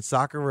like they do in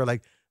soccer, where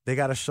like they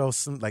got to show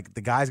some, like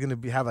the guy's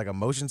going to have like a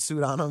motion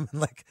suit on him,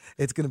 and like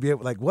it's going to be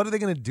able, like, what are they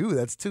going to do?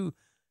 It's too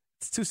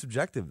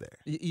subjective there.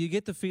 You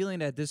get the feeling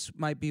that this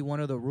might be one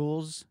of the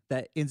rules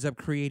that ends up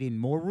creating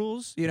more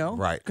rules,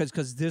 Right.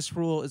 Because this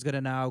rule is going to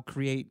now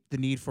create the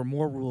need for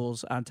more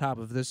rules on top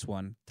of this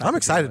one. I'm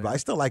excited, but I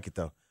still like it,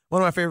 though.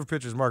 One of my favorite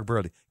pitchers, Mark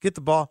Burley. Get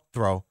the ball,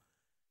 throw.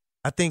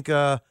 I think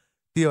Theo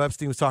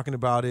Epstein was talking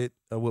about it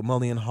with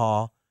Mullion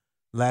Hall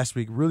last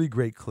week. Really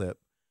great clip.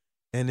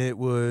 And it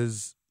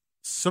was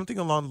something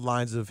along the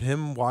lines of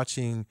him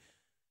watching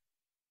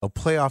a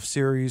playoff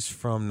series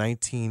from in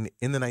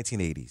the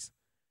 1980s.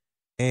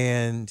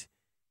 And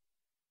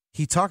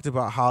he talked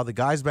about how the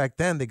guys back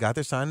then, they got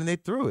their sign and they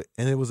threw it.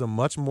 And it was a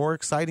much more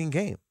exciting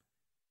game.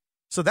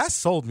 So that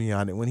sold me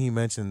on it when he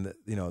mentioned,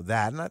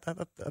 that. And I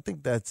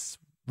think that's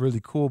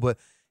really cool. But,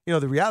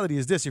 the reality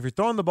is this. If you're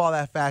throwing the ball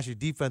that fast, your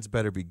defense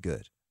better be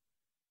good.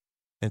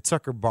 And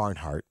Tucker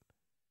Barnhart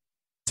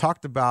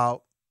talked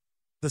about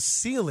the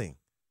ceiling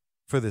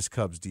for this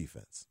Cubs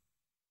defense.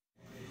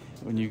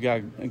 When you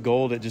got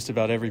gold at just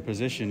about every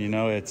position,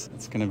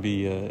 it's going to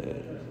be,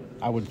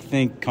 I would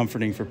think,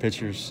 comforting for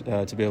pitchers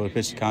to be able to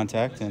pitch to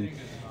contact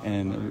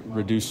and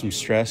reduce some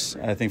stress,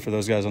 I think, for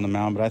those guys on the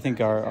mound. But I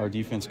think our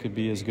defense could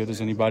be as good as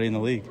anybody in the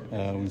league.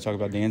 When we talk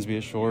about Dansby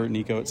at short,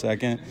 Nico at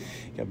second,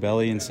 you got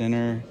Belly in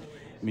center,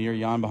 me or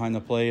Jan behind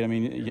the plate. I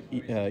mean,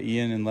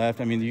 Ian in left.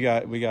 I mean, we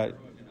got,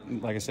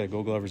 like I said,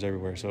 Gold Glovers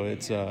everywhere. So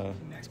it's going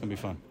to be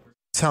fun.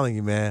 Telling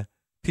you, man.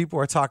 People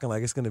are talking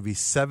like it's going to be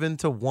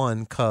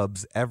 7-1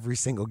 Cubs every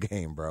single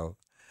game, bro.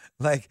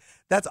 Like,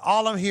 that's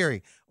all I'm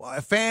hearing.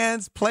 Well,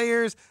 fans,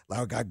 players,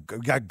 like, we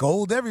got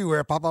gold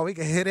everywhere, Papa. We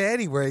can hit it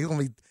anywhere. You're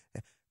gonna be,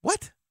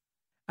 what?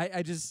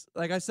 I just,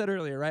 like I said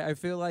earlier, right? I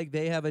feel like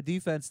they have a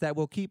defense that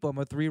will keep them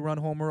a 3-run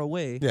homer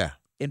away. Yeah.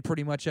 In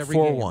pretty much every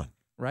game. 4-1.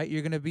 Right?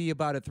 You're going to be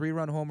about a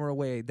 3-run homer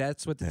away.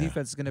 That's what the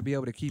defense is going to be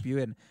able to keep you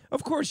in.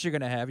 Of course, you're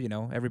going to have,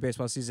 every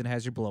baseball season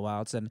has your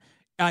blowouts and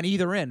on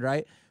either end,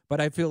 right? But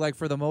I feel like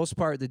for the most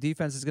part, the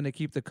defense is going to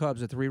keep the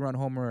Cubs a 3-run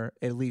homer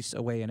at least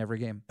away in every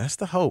game. That's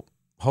the hope.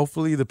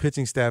 Hopefully the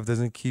pitching staff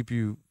doesn't keep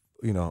you,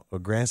 a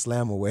grand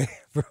slam away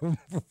from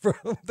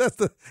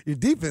your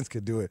defense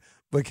could do it,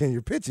 but can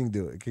your pitching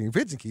do it? Can your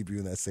pitching keep you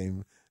in that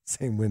same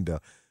window?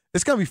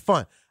 It's going to be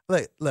fun.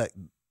 Look, the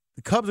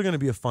Cubs are going to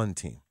be a fun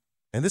team.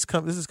 And this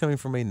is coming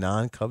from a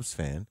non-Cubs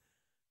fan,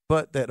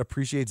 but that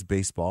appreciates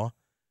baseball.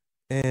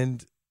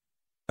 And,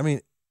 I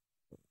mean,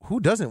 who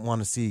doesn't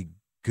want to see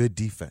good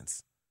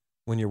defense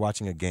when you're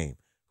watching a game?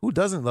 Who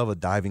doesn't love a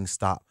diving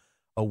stop,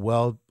 a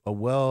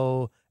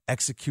well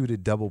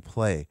executed double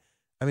play?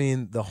 I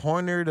mean, the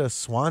Horner to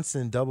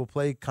Swanson double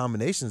play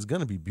combination is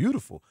going to be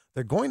beautiful.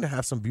 They're going to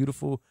have some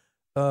beautiful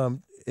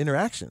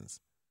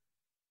interactions.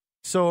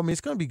 So, I mean,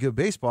 it's going to be good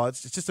baseball.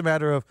 It's just a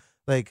matter of,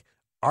 like,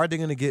 are they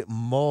going to get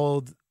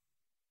mowed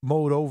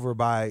over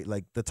by,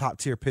 like, the top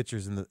tier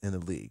pitchers in the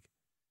league?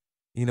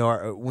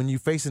 When you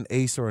face an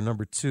ace or a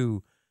number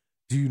 2,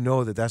 do you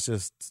know that that's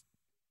just,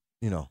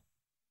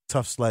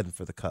 tough sledding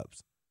for the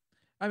Cubs?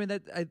 I mean,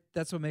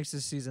 that's what makes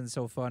this season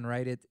so fun,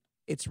 right?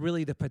 It's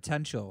really the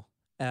potential.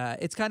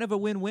 It's kind of a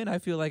win-win, I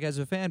feel like, as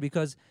a fan,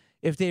 because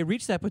if they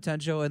reach that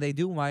potential and they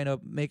do wind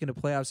up making the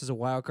playoffs as a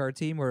wild card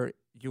team, or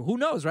who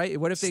knows, right?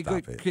 What if they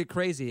get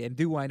crazy and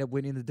do wind up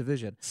winning the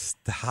division?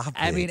 Stop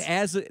I it. mean,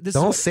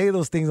 don't say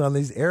those things on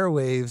these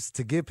airwaves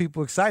to get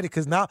people excited,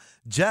 because now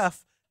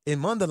Jeff in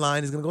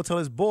Mundelein is going to go tell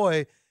his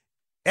boy,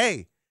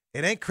 hey,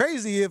 it ain't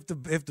crazy if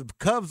the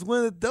Cubs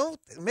win. Don't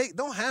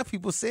have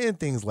people saying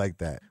things like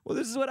that. Well,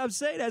 this is what I'm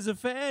saying. As a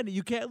fan,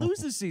 you can't lose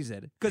this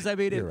season. Because, I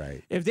mean,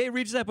 right. If they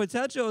reach that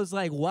potential, it's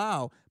like,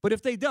 wow. But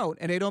if they don't,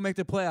 and they don't make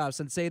the playoffs,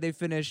 and say they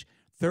finish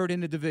third in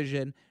the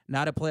division,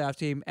 not a playoff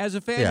team, as a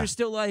fan, you're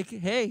still like,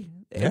 hey,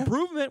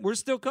 improvement. We're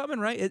still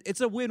coming, right?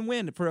 It's a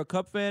win-win. For a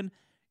Cub fan,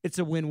 it's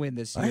a win-win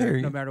this year,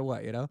 no matter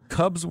what,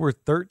 Cubs were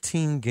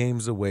 13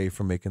 games away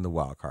from making the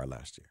wild card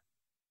last year.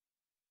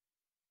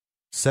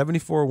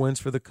 74 wins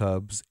for the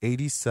Cubs,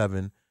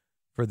 87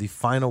 for the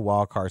final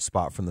wild card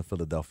spot from the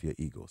Philadelphia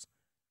Eagles.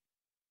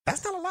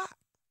 That's not a lot.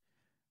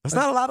 That's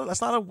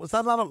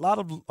not a lot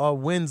of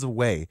wins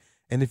away.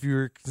 And if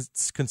you're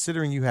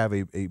considering you have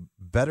a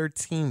better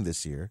team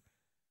this year,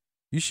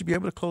 you should be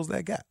able to close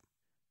that gap.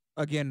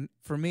 Again,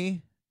 for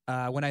me,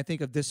 when I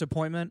think of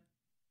disappointment,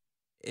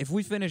 if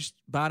we finish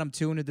bottom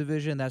 2 in the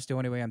division, that's the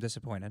only way I'm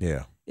disappointed.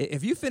 Yeah.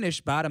 If you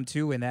finish bottom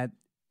 2 in the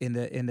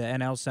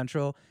NL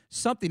Central,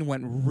 something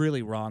went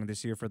really wrong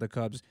this year for the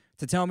Cubs.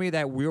 To tell me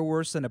that we're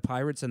worse than the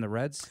Pirates and the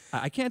Reds,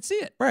 I can't see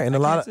it. Right,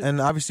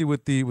 and obviously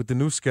with the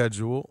new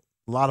schedule,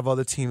 a lot of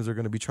other teams are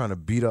going to be trying to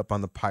beat up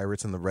on the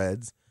Pirates and the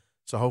Reds.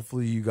 So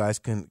hopefully you guys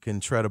can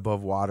tread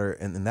above water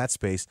in that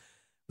space.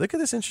 Look at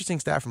this interesting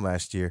stat from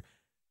last year.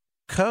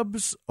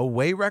 Cubs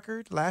away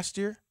record last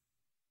year,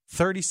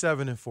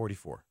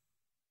 37-44.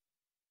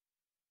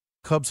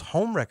 Cubs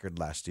home record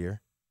last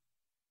year,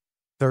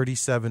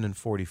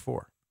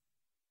 37-44.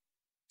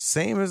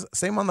 Same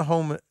on the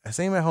home,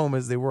 same at home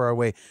as they were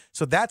away.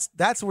 So that's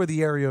where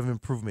the area of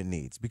improvement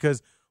needs.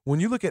 Because when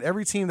you look at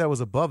every team that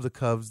was above the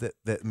Cubs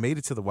that made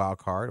it to the wild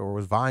card or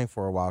was vying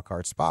for a wild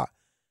card spot,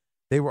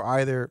 they were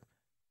either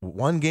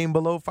one game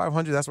below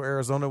 500, that's where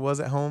Arizona was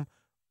at home,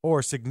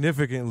 or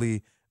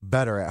significantly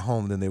better at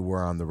home than they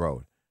were on the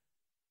road.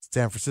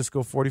 San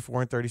Francisco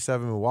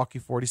 44-37, Milwaukee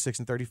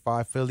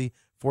 46-35, Philly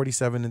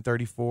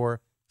 47-34,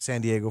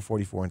 San Diego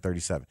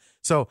 44-37.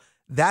 So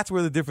that's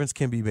where the difference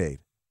can be made.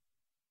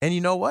 And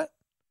you know what?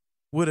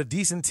 With a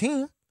decent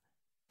team,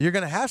 you're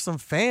going to have some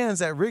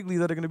fans at Wrigley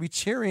that are going to be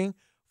cheering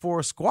for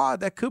a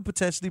squad that could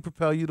potentially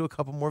propel you to a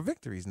couple more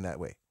victories in that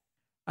way.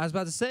 I was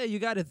about to say, you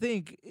got to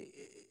think,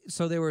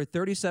 so they were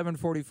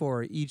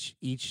 37-44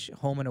 each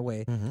home and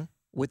away. Mm-hmm.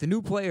 With the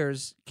new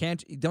players,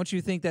 don't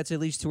you think that's at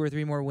least 2 or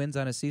 3 more wins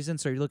on a season?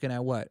 So you're looking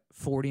at what,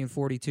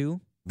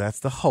 40-42? That's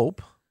the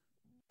hope.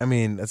 I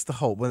mean, that's the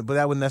hope. But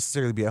that wouldn't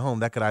necessarily be at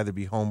home. That could either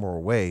be home or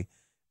away,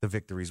 the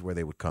victories where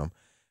they would come.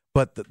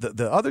 But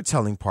the other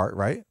telling part,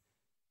 right,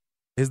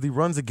 is the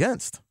runs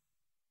against.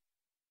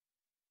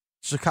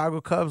 Chicago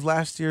Cubs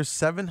last year,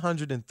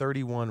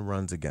 731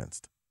 runs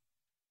against.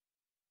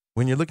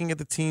 When you're looking at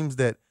the teams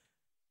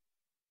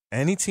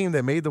any team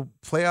that made the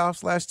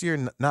playoffs last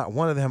year, not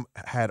one of them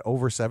had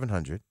over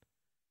 700.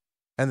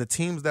 And the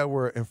teams that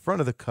were in front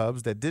of the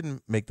Cubs that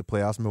didn't make the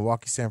playoffs,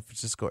 Milwaukee, San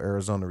Francisco,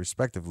 Arizona,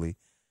 respectively,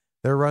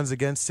 their runs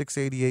against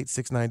 688,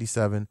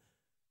 697,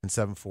 and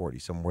 740.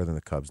 So more than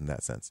the Cubs in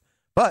that sense.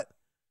 But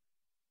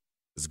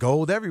there's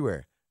gold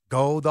everywhere.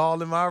 Gold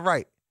all in my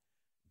right.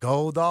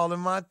 Gold all in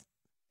my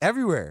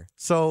everywhere.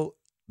 So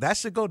that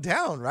should go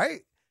down,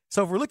 right?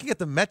 So if we're looking at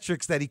the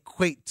metrics that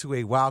equate to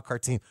a wild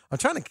card team, I'm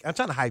trying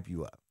to hype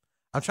you up.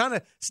 I'm trying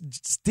to,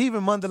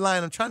 Stephen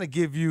Munderline, I'm trying to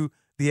give you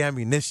the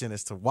ammunition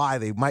as to why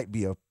they might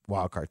be a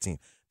wild card team.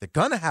 They're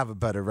going to have a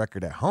better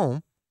record at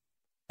home,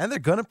 and they're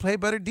going to play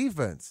better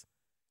defense.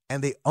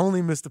 And they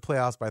only missed the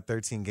playoffs by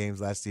 13 games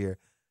last year.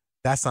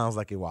 That sounds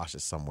like it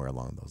washes somewhere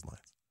along those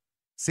lines.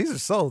 Caesar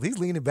sold. He's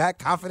leaning back,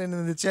 confident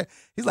in the chair.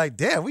 He's like,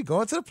 damn, we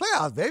going to the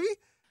playoffs, baby.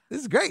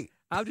 This is great.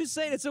 I'm just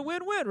saying it's a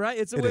win-win, right?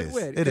 It's a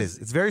win-win. It is.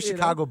 It's very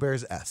Chicago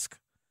Bears-esque,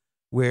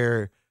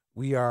 where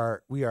we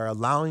are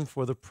allowing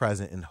for the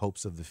present in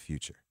hopes of the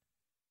future.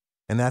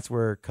 And that's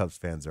where Cubs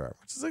fans are.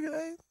 Which is like,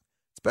 hey,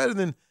 it's better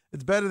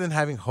than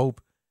having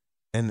hope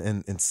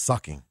and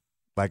sucking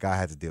like I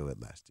had to deal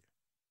with last year.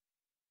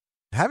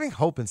 Having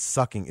hope and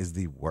sucking is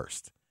the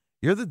worst.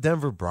 You're the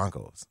Denver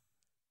Broncos,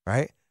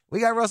 right? We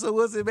got Russell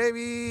Wilson,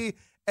 baby.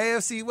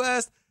 AFC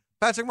West.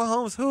 Patrick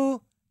Mahomes,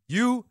 who?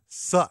 You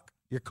suck.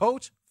 Your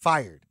coach,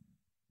 fired.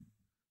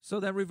 So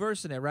then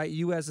reversing it, right?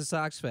 You as a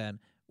Sox fan,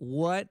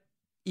 what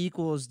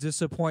equals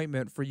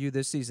disappointment for you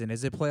this season?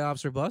 Is it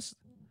playoffs or bust?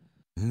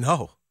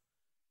 No.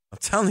 I'm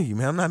telling you,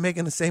 man, I'm not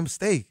making the same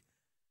mistake.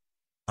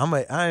 I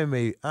am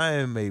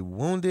a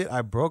wounded.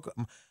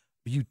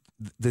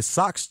 The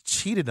Sox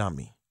cheated on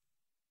me.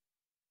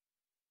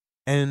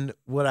 And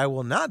what I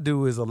will not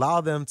do is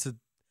allow them to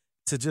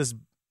just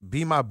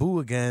be my boo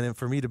again and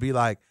for me to be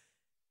like,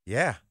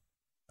 yeah,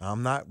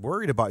 I'm not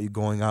worried about you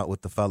going out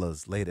with the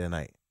fellas late at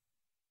night.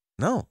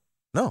 No,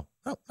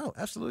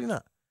 absolutely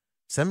not.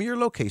 Send me your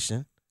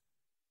location.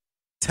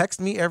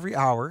 Text me every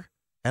hour,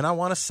 and I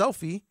want a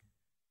selfie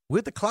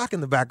with the clock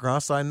in the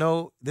background so I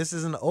know this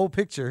is an old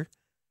picture,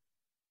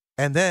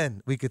 and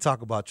then we could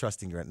talk about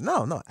trusting you.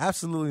 No,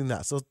 absolutely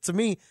not. So to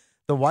me,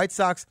 the White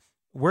Sox,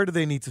 where do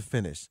they need to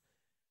finish?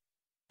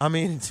 I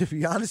mean, to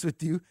be honest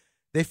with you,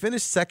 they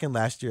finished second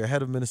last year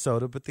ahead of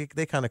Minnesota, but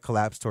they kind of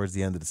collapsed towards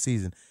the end of the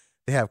season.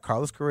 They have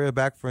Carlos Correa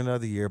back for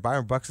another year.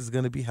 Byron Bucks is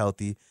going to be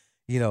healthy.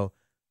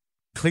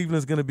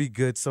 Cleveland's going to be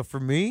good. So for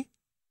me,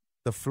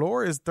 the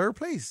floor is third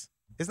place.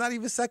 It's not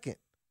even second.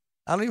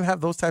 I don't even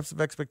have those types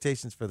of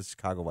expectations for the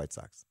Chicago White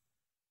Sox.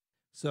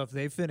 So if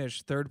they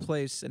finish third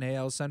place in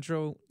AL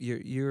Central,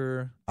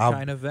 you're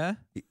kind of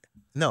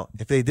No,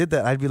 if they did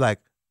that, I'd be like,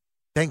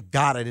 thank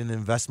God I didn't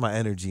invest my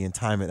energy and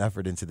time and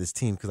effort into this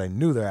team because I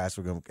knew their ass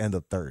were going to end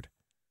up third.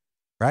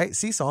 Right?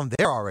 See, so I'm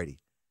there already.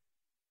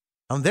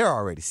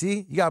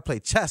 See, you got to play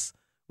chess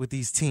with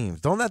these teams.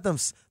 Don't let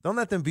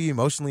them be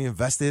emotionally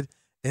invested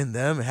in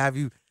them and have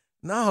you.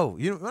 No,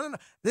 no.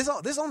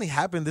 This only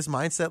happened, this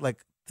mindset, like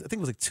I think it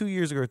was like 2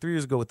 years ago or 3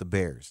 years ago with the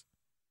Bears,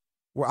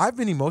 where I've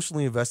been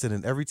emotionally invested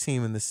in every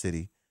team in the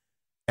city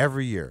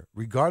every year,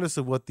 regardless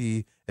of what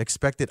the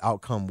expected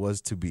outcome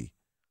was to be.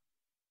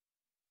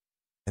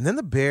 And then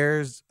the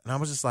Bears, and I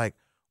was just like,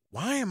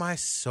 why am I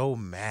so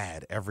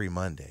mad every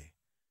Monday?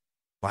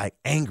 Like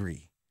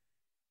angry.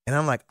 And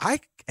I'm like, I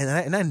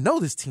know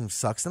this team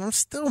sucks, and I'm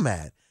still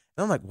mad.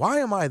 And I'm like, why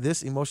am I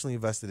this emotionally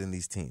invested in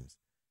these teams?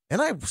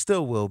 And I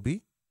still will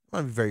be. I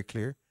want to be very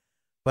clear.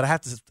 But I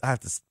have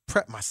to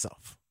prep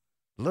myself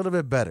a little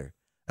bit better.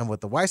 And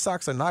what the White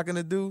Sox are not going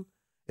to do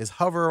is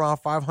hover around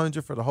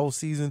 500 for the whole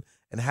season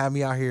and have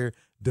me out here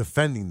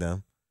defending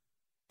them.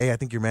 Hey, I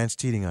think your man's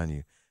cheating on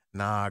you.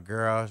 Nah,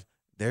 girl,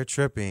 they're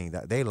tripping.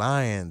 They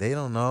lying. They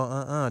don't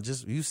know.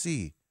 Just you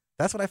see.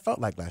 That's what I felt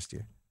like last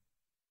year.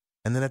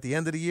 And then at the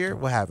end of the year,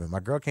 what happened? My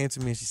girl came to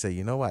me and she said,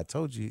 you know what? I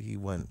told you he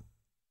wasn't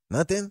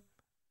nothing.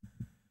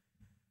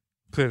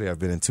 Clearly, I've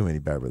been in too many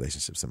bad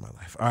relationships in my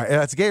life. All right,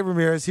 it's Gabe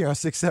Ramirez here on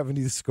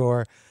 670 The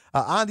Score.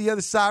 On the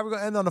other side, we're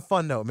going to end on a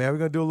fun note, man. We're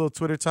going to do a little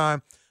Twitter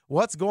time.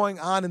 What's going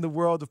on in the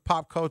world of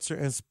pop culture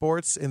and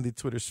sports in the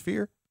Twitter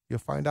sphere? You'll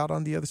find out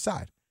on the other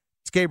side.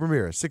 It's Gabe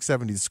Ramirez,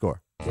 670 The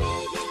Score.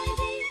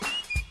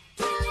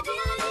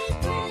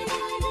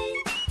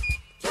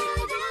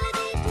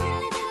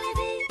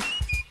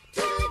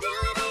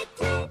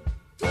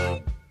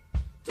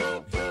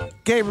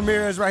 Gabe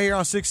Ramirez right here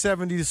on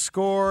 670 The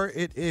Score.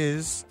 It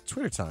is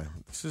Twitter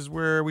time. This is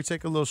where we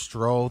take a little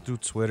stroll through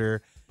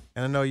Twitter.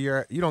 And I know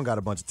you don't got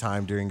a bunch of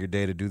time during your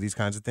day to do these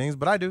kinds of things,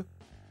 but I do.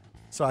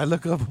 So I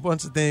look up a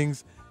bunch of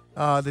things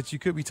that you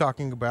could be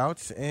talking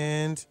about,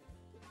 and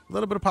a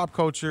little bit of pop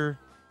culture,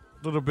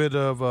 a little bit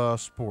of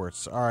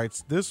sports. All right,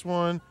 so this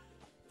one.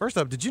 First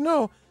up, did you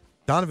know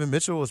Donovan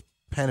Mitchell was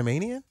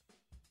Panamanian?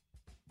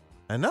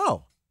 I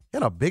know. He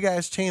had a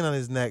big-ass chain on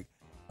his neck.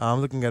 I'm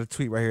looking at a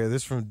tweet right here.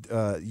 This is from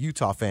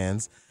Utah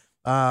fans.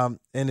 And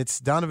it's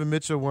Donovan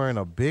Mitchell wearing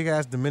a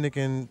big-ass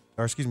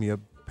a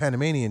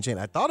Panamanian chain.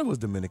 I thought it was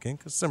Dominican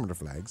because similar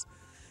flags.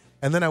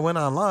 And then I went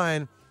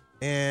online,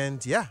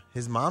 and, yeah,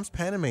 his mom's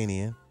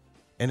Panamanian,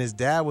 and his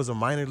dad was a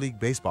minor league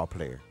baseball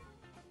player.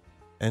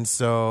 And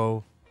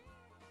so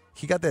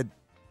he got that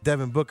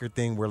Devin Booker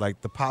thing where, like,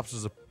 the pops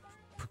was a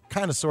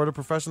kind of sort of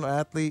professional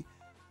athlete,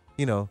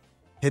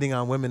 hitting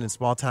on women in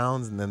small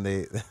towns, and then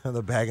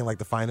they're bagging, like,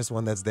 the finest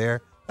one that's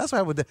there. That's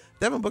why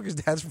Devin Booker's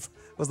dad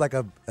was like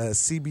a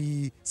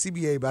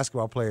CBA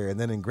basketball player, and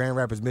then in Grand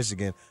Rapids,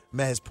 Michigan,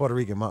 met his Puerto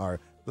Rican mom.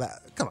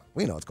 Come on,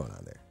 we know what's going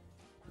on there.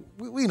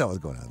 We know what's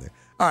going on there.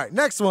 All right,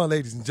 next one,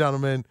 ladies and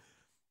gentlemen.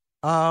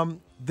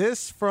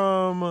 This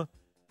from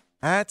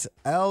at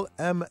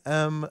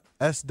LMMSWG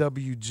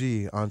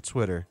on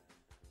Twitter.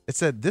 It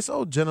said, this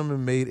old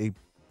gentleman made a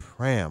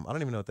pram. I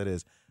don't even know what that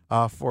is,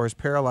 for his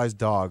paralyzed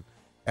dog.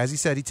 As he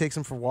said, he takes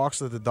him for walks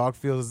so that the dog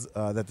feels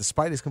that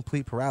despite his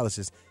complete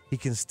paralysis, he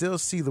can still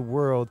see the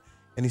world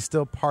and he's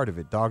still part of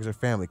it. Dogs are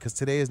family, because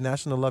today is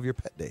National Love Your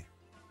Pet Day.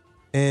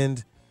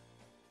 And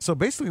so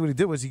basically what he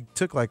did was he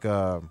took like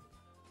a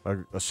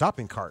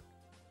shopping cart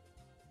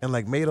and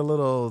like made a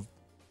little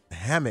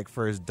hammock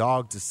for his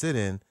dog to sit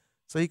in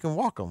so he can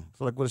walk him.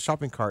 So like with a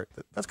shopping cart,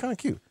 that's kind of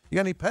cute. You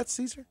got any pets,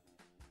 Caesar?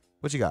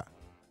 What you got?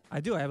 I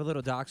do. I have a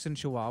little Dachshund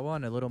Chihuahua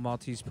and a little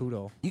Maltese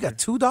Poodle. You got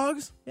 2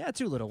 dogs? Yeah,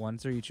 2 little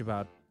ones. They're each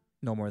about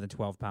no more than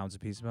 12 pounds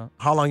apiece. About.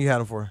 How long you had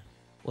them for?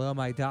 Well,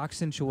 my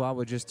Dachshund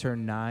Chihuahua just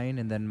turned 9,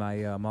 and then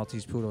my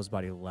Maltese Poodle is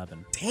about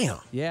 11. Damn.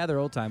 Yeah, they're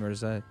old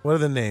timers. What are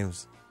the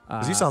names?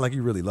 Because you sound like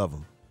you really love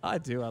them. I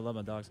do. I love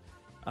my dogs.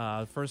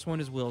 The first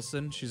one is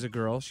Wilson. She's a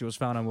girl. She was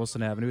found on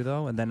Wilson Avenue,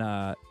 though. And then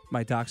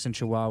my Dachshund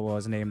Chihuahua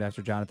is named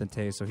after Jonathan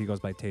Taze, so he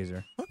goes by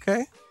Taser.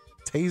 Okay.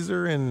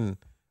 Taser and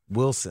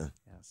Wilson.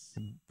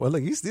 Well,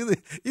 look,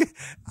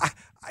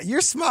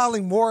 you're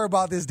smiling more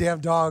about this damn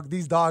dog,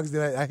 these dogs,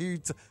 than I hear you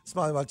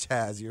smiling about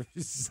Chaz. You're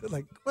just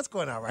like, what's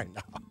going on right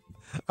now?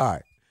 All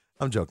right.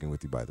 I'm joking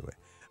with you, by the way.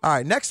 All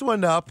right, next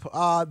one up.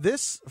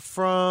 This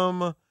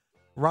from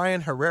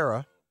Ryan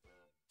Herrera.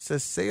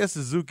 Says, Seiya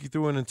Suzuki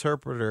threw an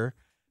interpreter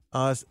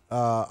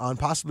on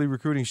possibly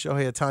recruiting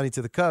Shohei Ohtani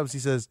to the Cubs. He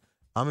says,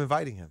 I'm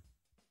inviting him.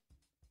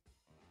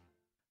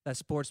 That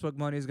sportsbook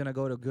money is going to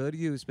go to good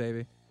use,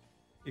 baby.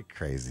 You're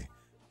crazy.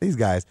 These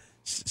guys,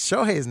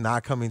 Shohei is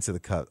not coming to the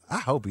Cubs. I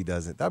hope he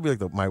doesn't. That'd be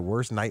like my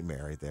worst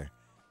nightmare right there.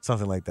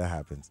 Something like that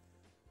happens.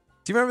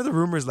 Do you remember the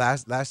rumors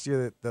last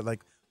year that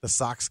like the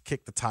Sox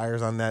kicked the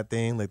tires on that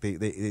thing? Like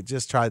they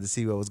just tried to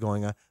see what was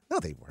going on. No,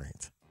 they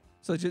weren't.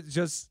 So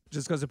just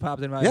because it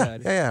popped in my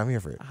head. Yeah, I'm here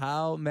for it.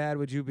 How mad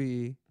would you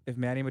be if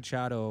Manny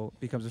Machado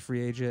becomes a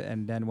free agent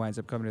and then winds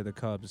up coming to the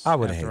Cubs I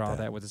wouldn't after hate all that.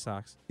 that with the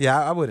Sox? Yeah,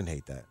 I wouldn't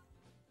hate that.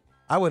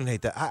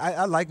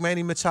 I like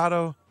Manny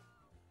Machado,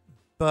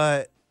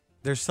 but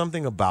there's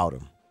something about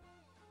him.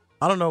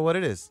 I don't know what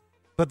it is,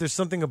 but there's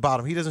something about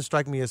him. He doesn't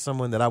strike me as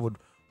someone that I would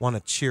want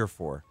to cheer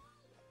for.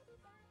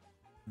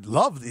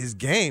 Love his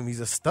game.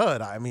 He's a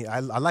stud. I mean, I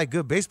like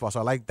good baseball,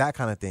 so I like that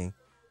kind of thing.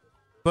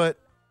 But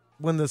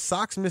when the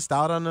Sox missed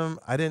out on him,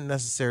 I didn't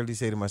necessarily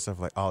say to myself,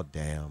 like, oh,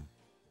 damn.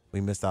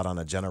 we missed out on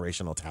a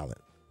generational talent.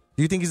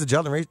 Do you think he's a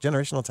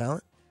generational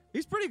talent?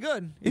 He's pretty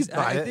good.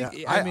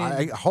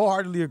 I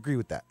wholeheartedly agree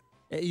with that.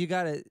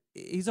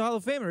 He's a Hall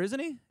of Famer, isn't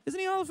he? Isn't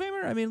he a Hall of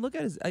Famer? I mean, look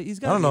at he's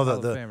got to be a Hall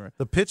of Famer.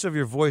 The pitch of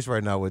your voice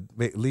right now would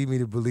lead me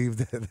to believe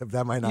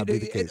that might not be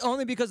the case.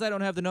 Only because I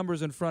don't have the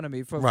numbers in front of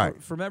me.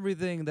 From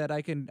everything that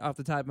I can, off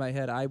the top of my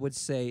head, I would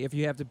say, if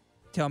you have to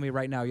tell me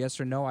right now, yes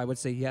or no, I would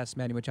say yes,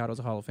 Manny Machado's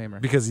a Hall of Famer.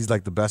 Because he's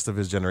like the best of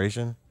his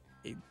generation?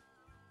 I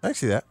can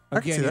see that.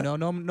 Again, no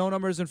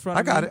numbers in front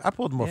of me. I got it. I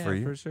pulled them up for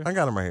you. For sure. I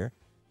got him right here.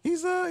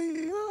 He's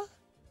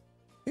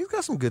he's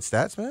got some good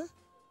stats, man.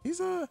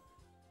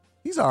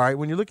 He's all right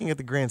when you're looking at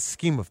the grand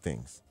scheme of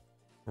things,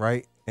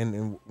 right?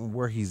 And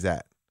where he's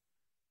at.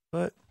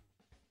 But,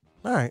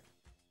 all right.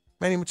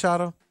 Manny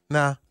Machado,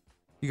 nah,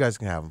 you guys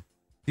can have him.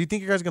 Do you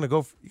think you guys are going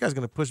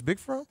to push big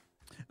for him?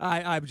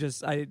 I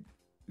just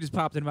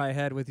popped in my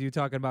head with you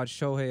talking about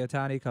Shohei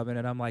Ohtani coming,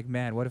 and I'm like,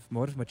 man, what if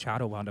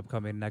Machado wound up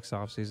coming next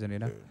offseason, you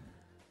know?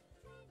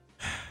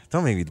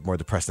 Don't make me more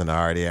depressed than I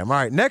already am. All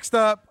right, next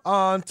up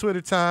on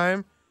Twitter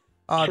time.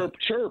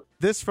 Chirp.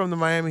 This from the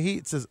Miami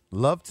Heat says,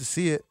 love to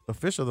see it.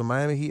 Official, the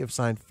Miami Heat have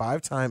signed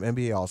 5-time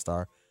NBA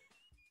All-Star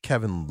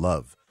Kevin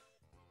Love.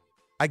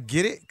 I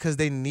get it because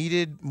they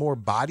needed more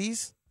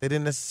bodies. They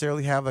didn't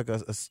necessarily have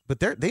but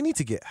they need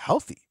to get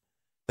healthy.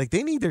 Like,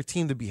 they need their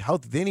team to be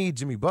healthy. They need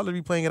Jimmy Butler to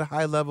be playing at a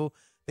high level.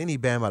 They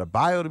need Bam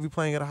Adebayo to be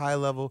playing at a high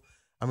level.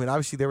 I mean,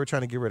 obviously, they were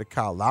trying to get rid of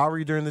Kyle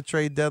Lowry during the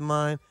trade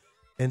deadline.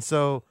 And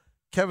so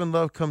Kevin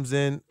Love comes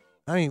in.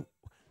 I mean,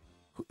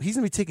 he's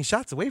going to be taking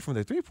shots away from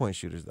their three-point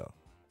shooters, though.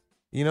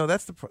 You know,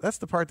 that's the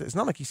part that it's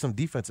not like he's some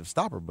defensive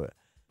stopper, but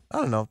I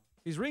don't know.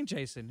 He's ring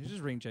chasing. He's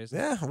just ring chasing.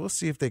 Yeah, we'll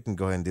see if they can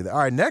go ahead and do that. All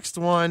right, next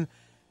one.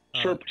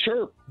 Chirp.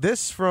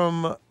 This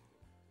from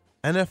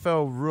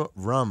NFL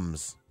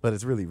Rums, but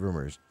it's really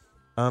rumors.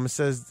 It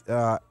says,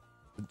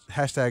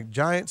 hashtag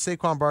Giant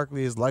Saquon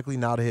Barkley is likely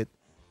now to hit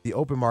the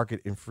open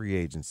market in free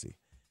agency.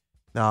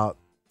 Now,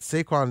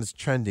 Saquon is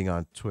trending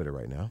on Twitter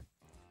right now.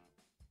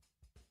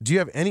 Do you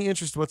have any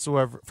interest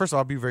whatsoever? First of all,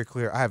 I'll be very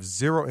clear. I have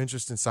zero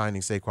interest in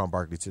signing Saquon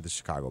Barkley to the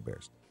Chicago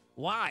Bears.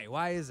 Why?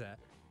 Why is that?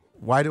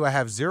 Why do I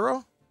have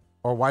zero?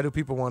 Or why do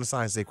people want to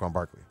sign Saquon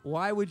Barkley?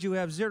 Why would you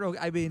have zero?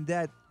 I mean,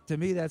 to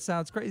me, that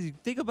sounds crazy.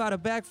 Think about a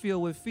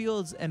backfield with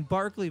Fields and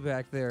Barkley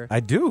back there.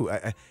 I do.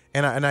 I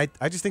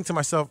just think to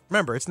myself,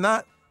 remember, it's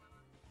not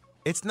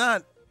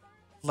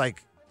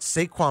like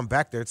Saquon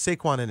back there. It's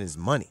Saquon and his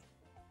money.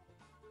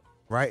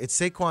 Right? It's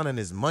Saquon and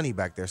his money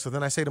back there. So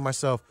then I say to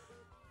myself,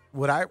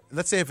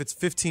 let's say if it's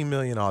 $15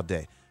 million all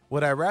day,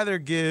 would I rather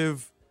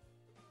give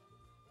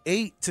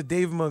 8 to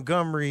David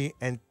Montgomery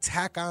and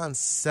tack on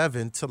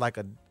 7 to like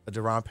a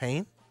Deron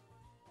Payne?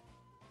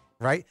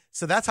 Right?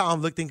 So that's how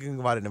I'm thinking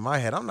about it in my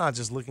head. I'm not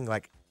just looking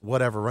like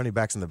whatever running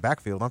backs in the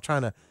backfield. I'm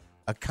trying to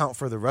account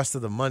for the rest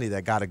of the money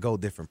that got to go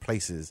different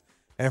places.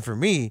 And for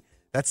me,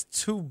 that's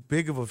too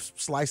big of a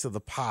slice of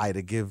the pie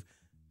to give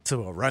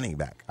to a running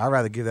back. I'd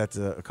rather give that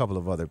to a couple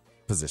of other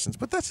positions.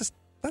 But that's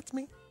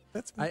me.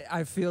 That's me.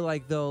 I feel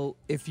like, though,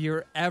 if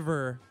you're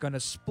ever going to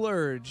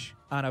splurge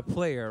on a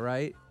player,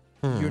 right,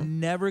 you're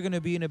never going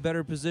to be in a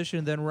better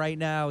position than right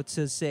now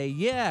to say,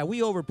 yeah,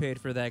 we overpaid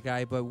for that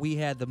guy, but we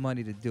had the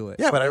money to do it.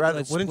 Yeah, but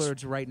let's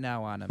splurge right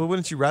now on him. But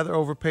wouldn't you rather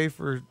overpay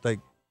for, like,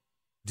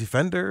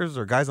 defenders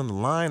or guys on the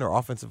line or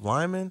offensive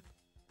linemen?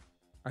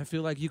 I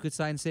feel like you could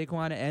sign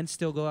Saquon and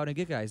still go out and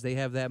get guys. They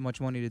have that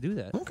much money to do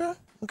that.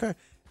 Okay.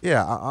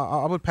 Yeah,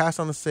 I would pass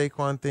on the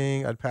Saquon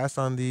thing. I'd pass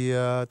on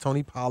the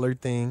Tony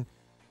Pollard thing.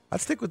 I'd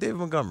stick with David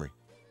Montgomery.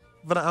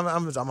 But I'm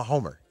a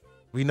homer.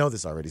 We know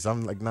this already, so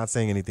I'm like not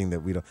saying anything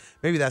that we don't.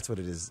 Maybe that's what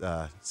it is,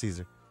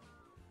 Caesar.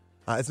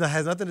 Has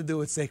nothing to do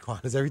with Saquon.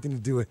 It has everything to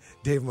do with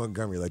David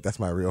Montgomery. Like, that's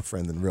my real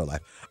friend in real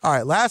life. All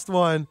right, last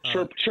one.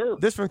 Chirp.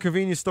 This from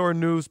Convenience Store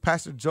News.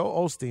 Pastor Joe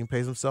Osteen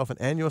pays himself an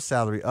annual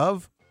salary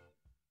of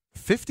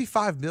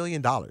 $55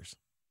 million.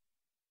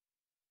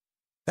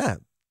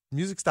 Damn,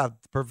 music stopped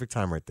at the perfect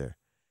time right there.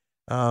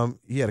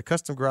 He had a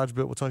custom garage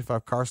built with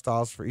 25 car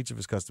stalls for each of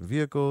his custom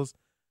vehicles.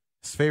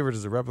 His favorite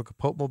is a replica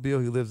Pope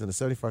Mobile. He lives in a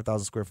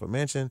 75,000 square foot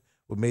mansion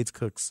with maids,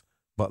 cooks,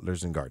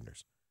 butlers, and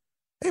gardeners.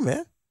 Hey,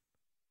 man,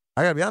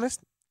 I got to be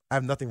honest. I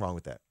have nothing wrong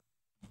with that.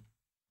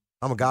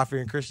 I'm a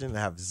God-fearing Christian.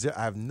 I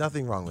have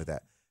nothing wrong with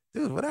that.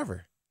 Dude,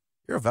 whatever.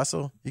 You're a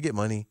vessel. You get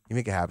money. You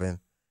make it happen.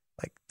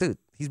 Like, dude,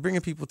 he's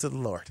bringing people to the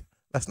Lord.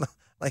 That's not,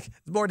 like,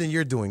 it's more than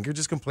you're doing. You're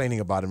just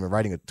complaining about him and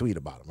writing a tweet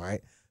about him,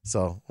 right?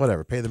 So,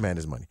 whatever. Pay the man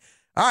his money.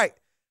 All right.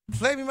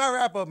 Play me my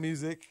wrap-up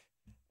music.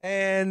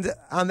 And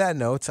on that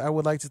note, I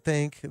would like to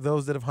thank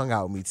those that have hung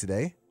out with me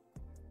today.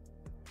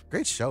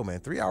 Great show, man.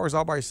 3 hours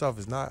all by yourself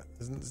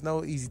is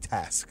no easy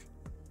task.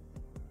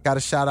 Got to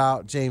shout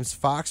out James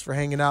Fox for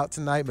hanging out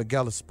tonight.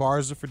 Miguel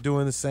Esparza for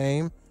doing the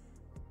same.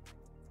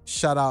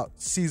 Shout out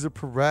Cesar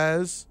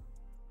Perez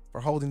for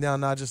holding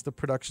down not just the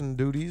production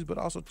duties, but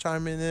also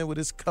chiming in with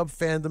his Cub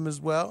fandom as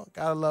well.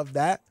 Gotta love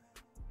that.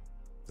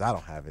 I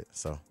don't have it,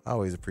 so I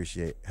always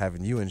appreciate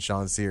having you and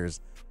Sean Sears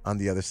on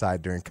the other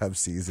side during Cubs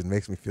season.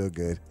 Makes me feel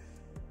good.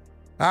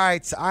 All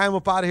right, I am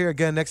up out of here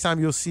again. Next time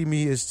you'll see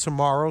me is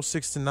tomorrow,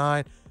 6 to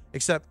 9.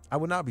 Except I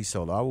will not be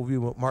solo. I will be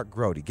with Mark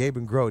Grody, Gabe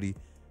and Grody,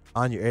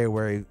 on your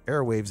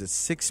airwaves at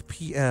 6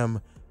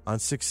 p.m. on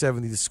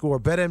 670 The Score.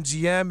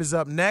 BetMGM is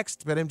up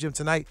next. BetMGM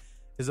tonight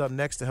is up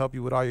next to help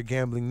you with all your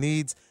gambling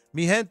needs.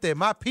 Mi gente,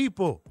 my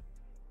people,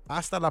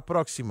 hasta la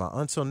próxima.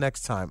 Until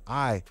next time,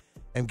 I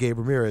am Gabe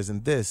Ramirez,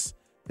 and this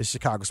is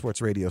Chicago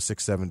Sports Radio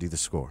 670 The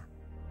Score.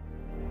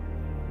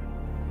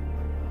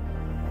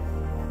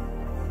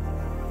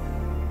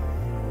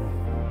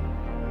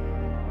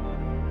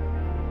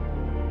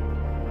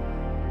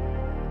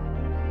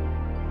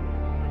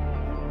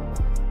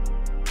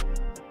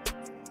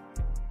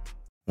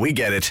 We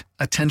get it.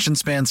 Attention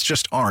spans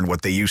just aren't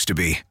what they used to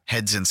be.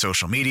 Heads in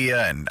social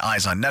media and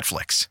eyes on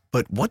Netflix.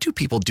 But what do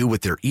people do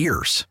with their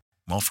ears?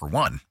 Well, for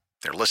one,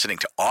 they're listening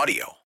to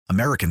audio.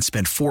 Americans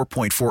spend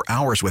 4.4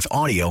 hours with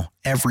audio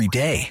every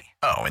day.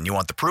 Oh, and you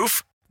want the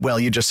proof? Well,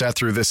 you just sat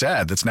through this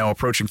ad that's now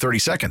approaching 30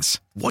 seconds.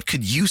 What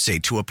could you say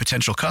to a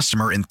potential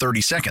customer in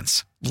 30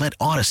 seconds? Let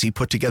Odyssey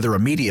put together a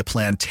media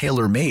plan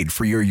tailor-made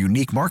for your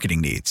unique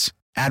marketing needs.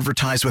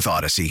 Advertise with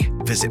Odyssey.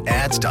 Visit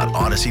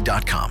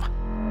ads.odyssey.com.